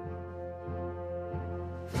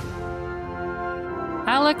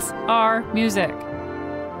 Alex R. Music,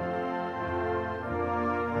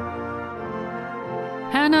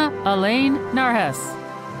 Hannah Elaine Narhes,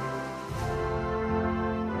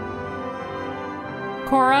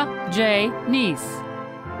 Cora J. Neese,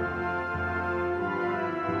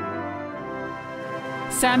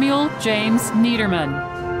 Samuel James Niederman,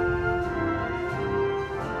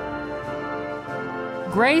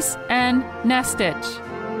 Grace N. Nestich,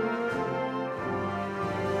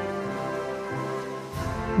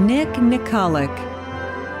 Nick Nikolic,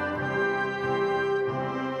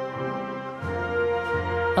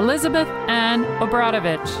 Elizabeth Ann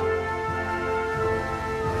Obradovich,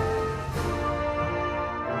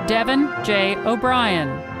 Devin J. O'Brien,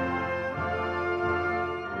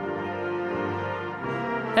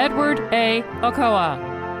 Edward A. Okoa,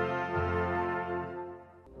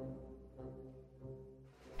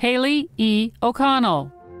 Haley E.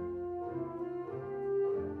 O'Connell,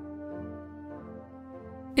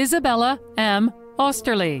 Isabella M.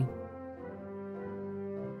 Osterly,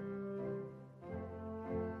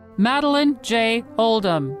 Madeline J.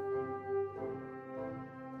 Oldham,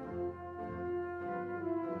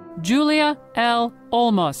 Julia L.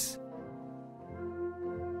 Olmos,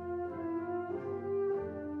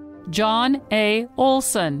 John A.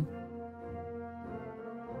 Olson,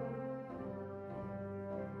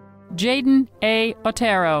 Jaden A.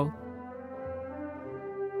 Otero,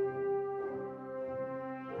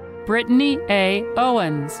 Brittany A.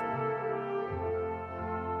 Owens,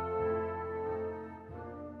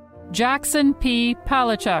 Jackson P.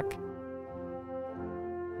 Palachuk,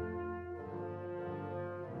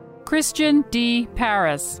 Christian D.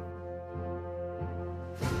 Paris,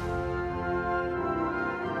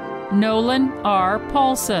 Nolan R.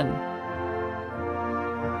 Paulson,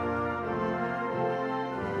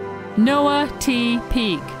 Noah T.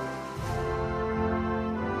 Peak,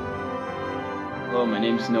 Hello, my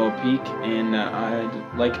name is Noah Peak, and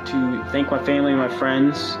I'd like to thank my family and my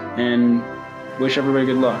friends and wish everybody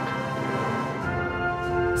good luck.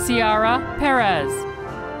 Ciara Perez,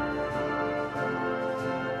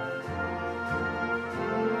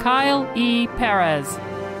 Kyle E. Perez,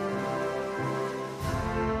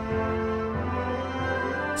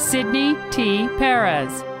 Sydney T.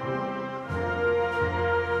 Perez,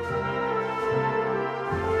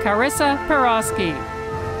 Carissa Perosky,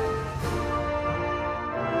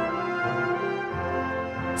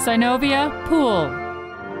 Synovia Poole,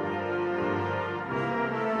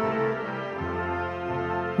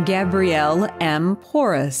 Gabrielle M.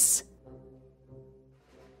 Porras,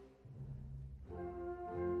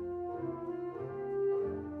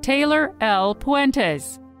 Taylor L.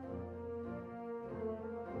 Puentes,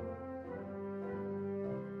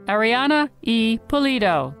 Ariana E.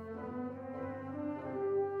 Pulido,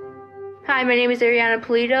 Hi, my name is Ariana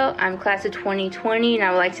Polito. I'm class of 2020, and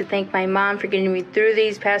I would like to thank my mom for getting me through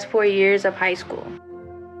these past 4 years of high school.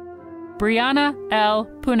 Brianna L.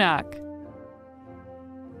 Punak,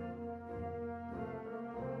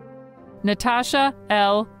 Natasha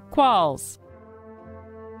L. Qualls,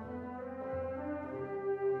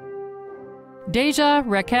 Deja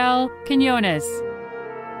Raquel Quinones,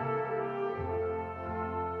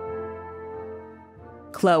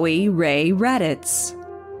 Chloe Ray Redditz.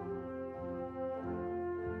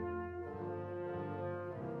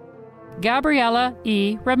 Gabriela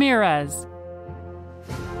E. Ramirez.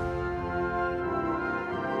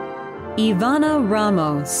 Ivana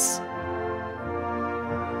Ramos.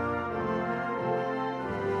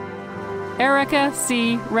 Erica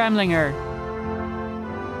C. Ramlinger.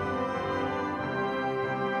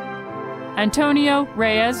 Antonio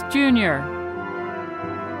Reyes Jr.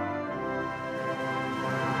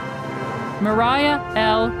 Mariah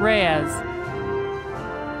L. Reyes.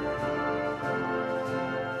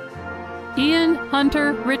 Ian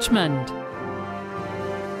Hunter Richmond.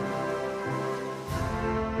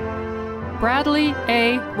 Bradley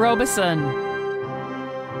A. Robeson.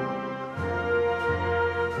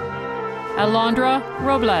 Alondra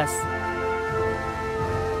Robles.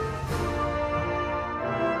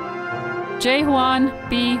 J. Juan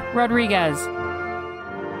B. Rodriguez.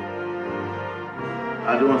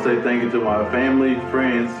 I just want to say thank you to my family,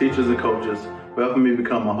 friends, teachers, and coaches for helping me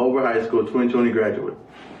become a Hobart High School 2020 graduate.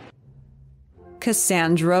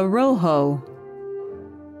 Cassandra Rojo.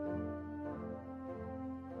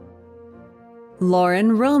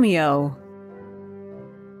 Lauren Romeo.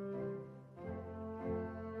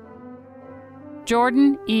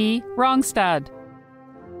 Jordan E. Rongstad.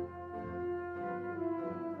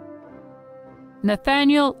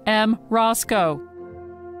 Nathaniel M. Roscoe.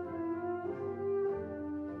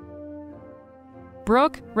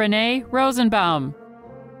 Brooke Renee Rosenbaum.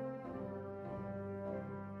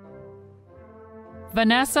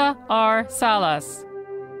 Vanessa R. Salas.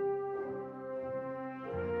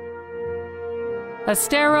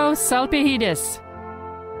 Astero Salpihidis.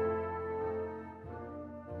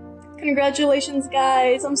 Congratulations,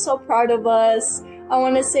 guys. I'm so proud of us. I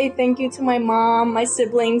want to say thank you to my mom, my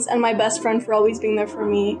siblings, and my best friend for always being there for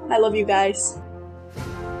me. I love you guys.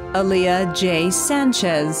 Aaliyah J.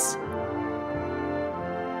 Sanchez.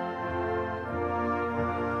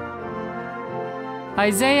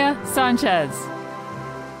 Isaiah Sanchez.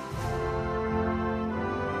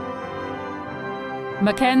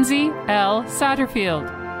 Mackenzie L. Satterfield.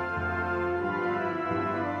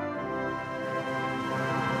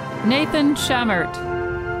 Nathan Schammert.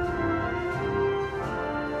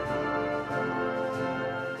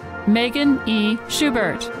 Megan E.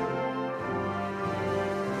 Schubert.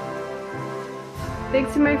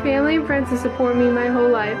 Thanks to my family and friends who support me my whole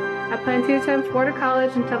life. I plan to attend Florida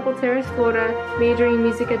College in Temple Terrace, Florida, majoring in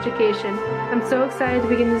music education. I'm so excited to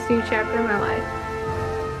begin this new chapter in my life.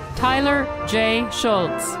 Tyler J.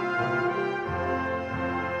 Schultz.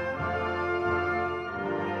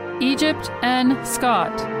 Egypt N.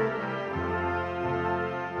 Scott.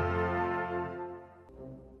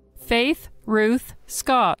 Faith Ruth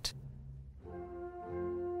Scott.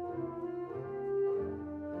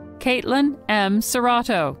 Caitlin M.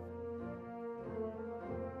 Serrato.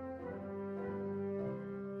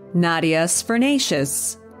 Nadia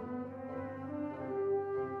Sfernacious.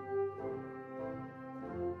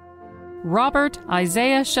 Robert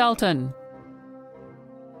Isaiah Shelton.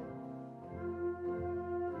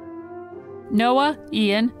 Noah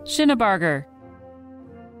Ian Schinnebarger.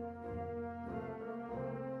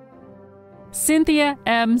 Cynthia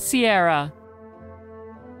M. Sierra.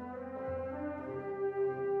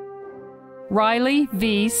 Riley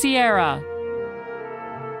V. Sierra.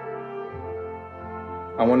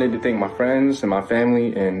 I wanted to thank my friends and my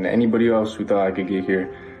family and anybody else who thought I could get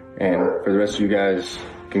here. And for the rest of you guys,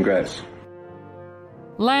 congrats.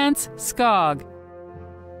 Lance Skog.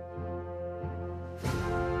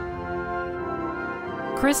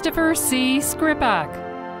 Christopher C. Skripak.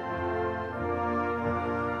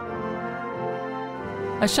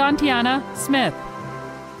 Ashantiana Smith.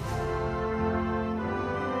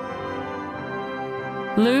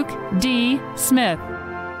 Luke D. Smith.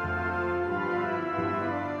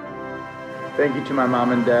 Thank you to my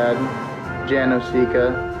mom and dad, Jan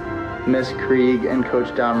Osika, Miss Krieg, and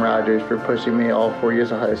Coach Dom Rogers for pushing me all 4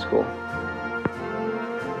 years of high school.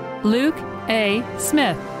 Luke A.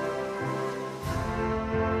 Smith.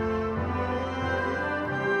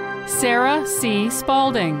 Sarah C.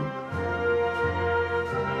 Spalding.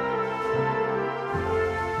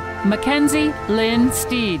 Mackenzie Lynn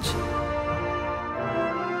Steege.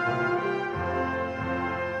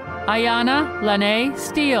 Ayana Lene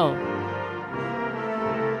Steele.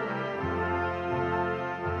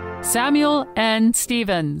 Samuel N.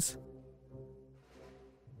 Stevens.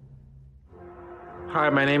 Hi,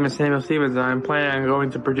 my name is Samuel Stevens, and I'm planning on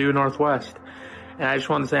going to Purdue Northwest. And I just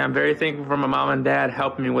want to say I'm very thankful for my mom and dad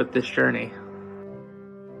helping me with this journey.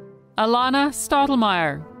 Alana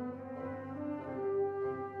Stottlemyre.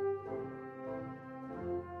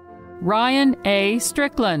 Ryan A.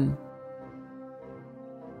 Strickland.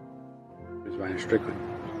 It's Ryan Strickland.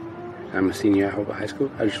 I'm a senior at Hobart High School.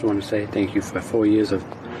 I just want to say thank you for 4 years of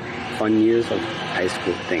fun years of high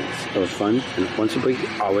school things. It was fun, and once a brick,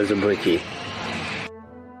 always a brickie.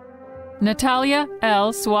 Natalia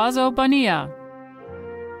L. Suazo Bonilla.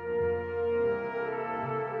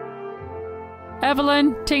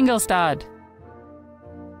 Evelyn Tingelstad.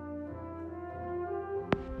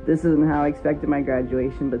 This isn't how I expected my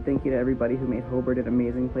graduation, but thank you to everybody who made Hobart an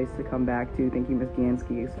amazing place to come back to. Thank you, Ms.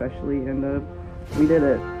 Gansky, especially, and we did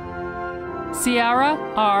it. Ciara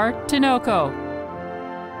R. Tinoco.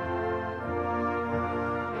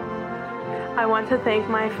 I want to thank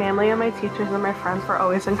my family and my teachers and my friends for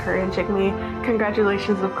always encouraging me.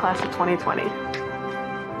 Congratulations with class of 2020.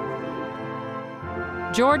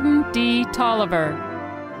 Jordan D. Tolliver.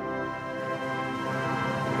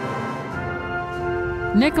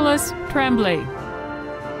 Nicholas Tremblay.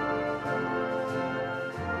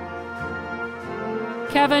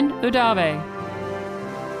 Kevin Udave.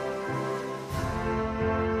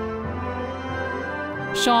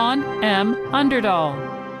 Sean M. Underdahl.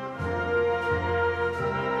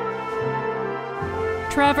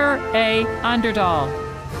 Trevor A. Underdahl.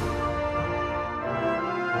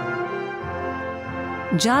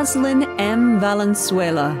 Jocelyn M.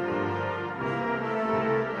 Valenzuela.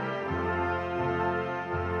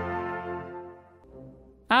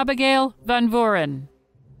 Abigail Van Vuren.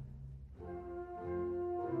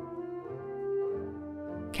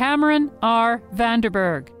 Cameron R.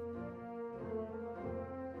 Vanderberg.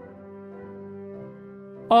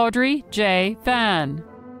 Audrey J. Van.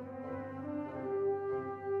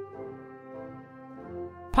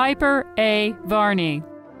 Piper A. Varney.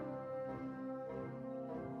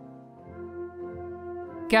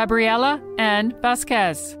 Gabriela N.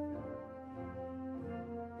 Vasquez.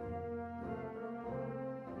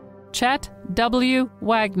 Chet W.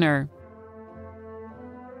 Wagner.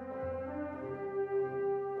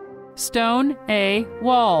 Stone A.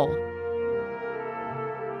 Wall.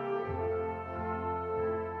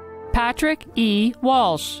 Patrick E.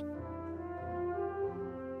 Walsh.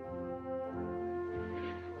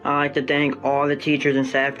 I'd like to thank all the teachers and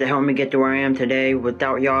staff that helped me get to where I am today.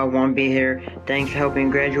 Without y'all, I won't be here. Thanks for helping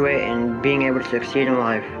me graduate and being able to succeed in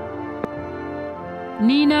life.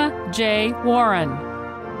 Nina J. Warren.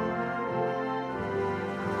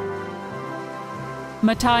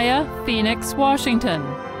 Mattia Phoenix Washington.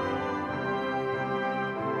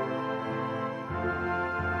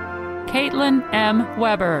 Caitlin M.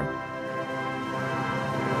 Weber.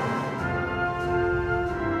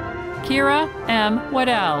 Kira M.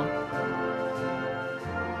 Waddell.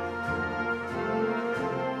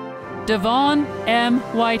 Devon M.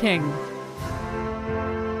 Whiting.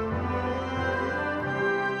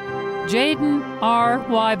 Jaden R.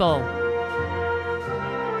 Weibel.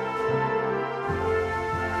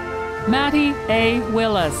 Mattie A.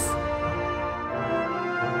 Willis.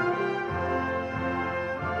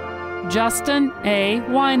 Justin A.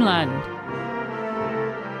 Wineland.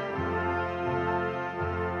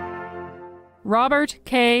 Robert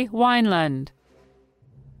K. Wineland.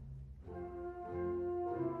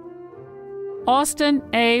 Austin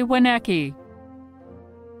A. Winecki.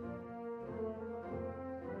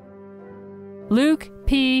 Luke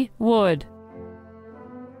P. Wood.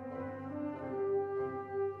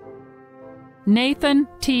 Nathan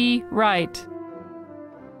T. Wright.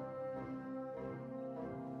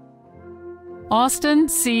 Austin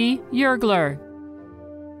C. Yergler.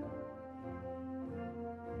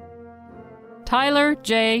 Tyler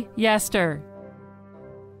J. Yester.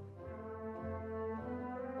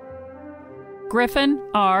 Griffin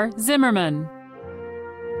R. Zimmerman.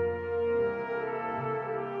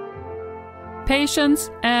 Patience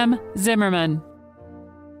M. Zimmerman.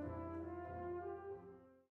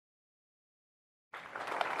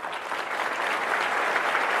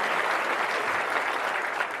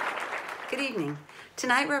 Good evening.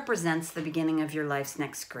 Tonight represents the beginning of your life's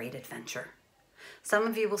next great adventure. Some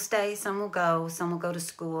of you will stay, some will go to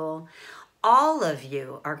school. All of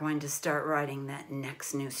you are going to start writing that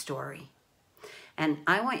next new story. And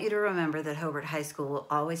I want you to remember that Hobart High School will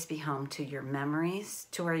always be home to your memories,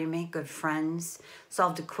 to where you make good friends,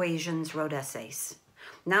 solved equations, wrote essays.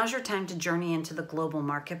 Now's your time to journey into the global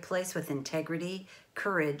marketplace with integrity,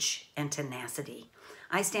 courage, and tenacity.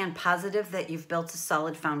 I stand positive that you've built a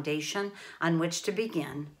solid foundation on which to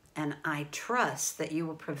begin, and I trust that you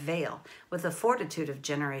will prevail with the fortitude of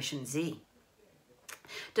Generation Z.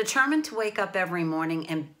 Determined to wake up every morning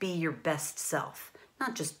and be your best self,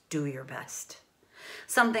 not just do your best.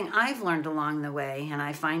 Something I've learned along the way, and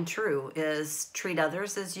I find true, is treat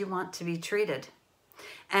others as you want to be treated.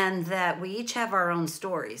 and that we each have our own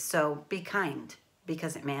stories, so be kind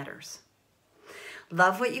because it matters.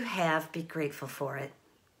 Love what you have, be grateful for it.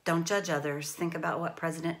 Don't judge others. Think about what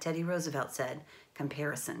President Teddy Roosevelt said,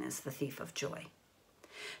 comparison is the thief of joy.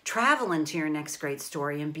 Travel into your next great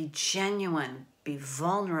story and be genuine, be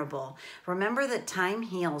vulnerable. Remember that time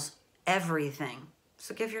heals everything,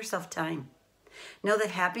 so give yourself time. Know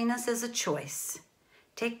that happiness is a choice.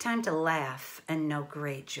 Take time to laugh and know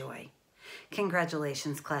great joy.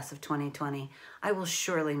 Congratulations, class of 2020. I will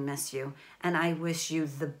surely miss you, and I wish you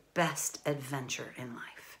the best adventure in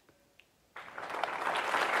life.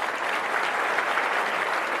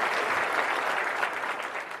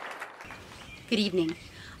 Good evening.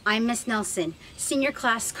 I'm Miss Nelson, senior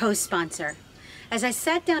class co-sponsor. As I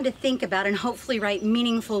sat down to think about and hopefully write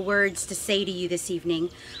meaningful words to say to you this evening,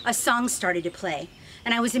 a song started to play,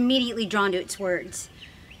 and I was immediately drawn to its words.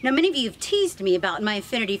 Now, many of you have teased me about my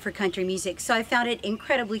affinity for country music, so I found it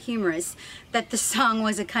incredibly humorous that the song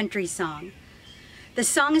was a country song. The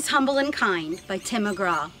song is Humble and Kind by Tim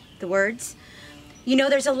McGraw. The words, you know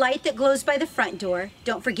there's a light that glows by the front door.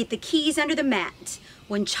 Don't forget the keys under the mat.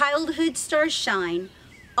 When childhood stars shine,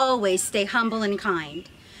 always stay humble and kind.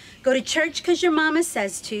 Go to church 'cause your mama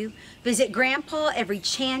says to. Visit grandpa every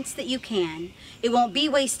chance that you can. It won't be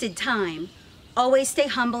wasted time. Always stay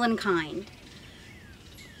humble and kind.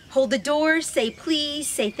 Hold the door, say please,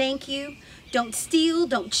 say thank you. Don't steal,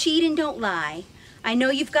 don't cheat, and don't lie. I know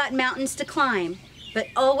you've got mountains to climb, but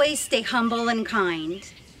always stay humble and kind.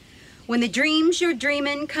 When the dreams you're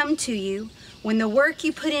dreaming come to you, when the work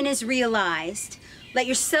you put in is realized, let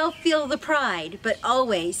yourself feel the pride, but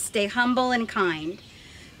always stay humble and kind.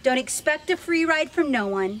 Don't expect a free ride from no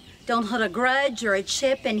one. Don't hold a grudge or a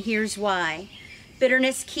chip, and here's why.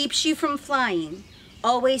 Bitterness keeps you from flying.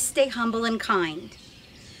 Always stay humble and kind.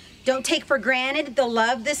 Don't take for granted the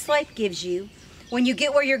love this life gives you. When you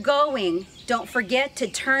get where you're going, don't forget to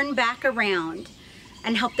turn back around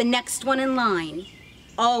and help the next one in line.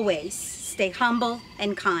 Always stay humble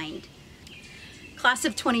and kind. Class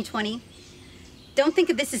of 2020, don't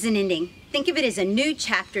think of this as an ending. Think of it as a new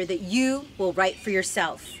chapter that you will write for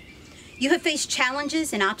yourself. You have faced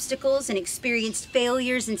challenges and obstacles and experienced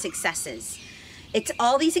failures and successes. It's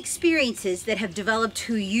all these experiences that have developed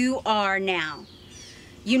who you are now.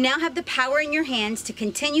 You now have the power in your hands to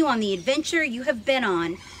continue on the adventure you have been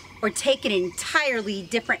on or take an entirely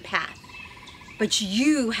different path. But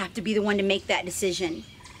you have to be the one to make that decision.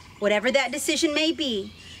 Whatever that decision may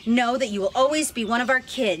be, know that you will always be one of our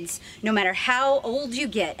kids, no matter how old you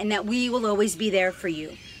get, and that we will always be there for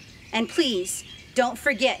you. And please, don't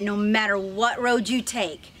forget, no matter what road you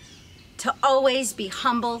take, to always be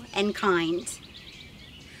humble and kind.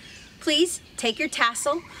 Please take your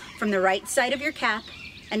tassel from the right side of your cap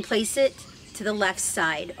and place it to the left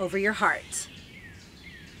side over your heart.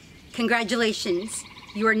 Congratulations,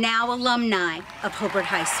 you are now alumni of Hobart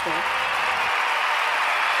High School.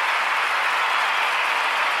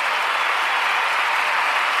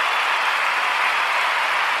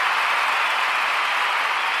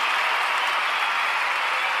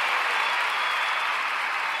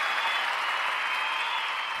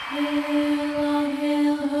 Hail, long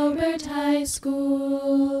hail, Hobart High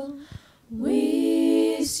School.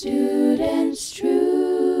 We students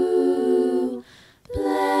true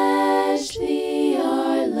pledge thee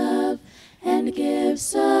our love and give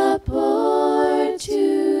support to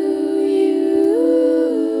you.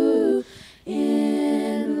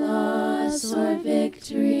 In loss or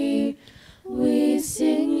victory, we sing.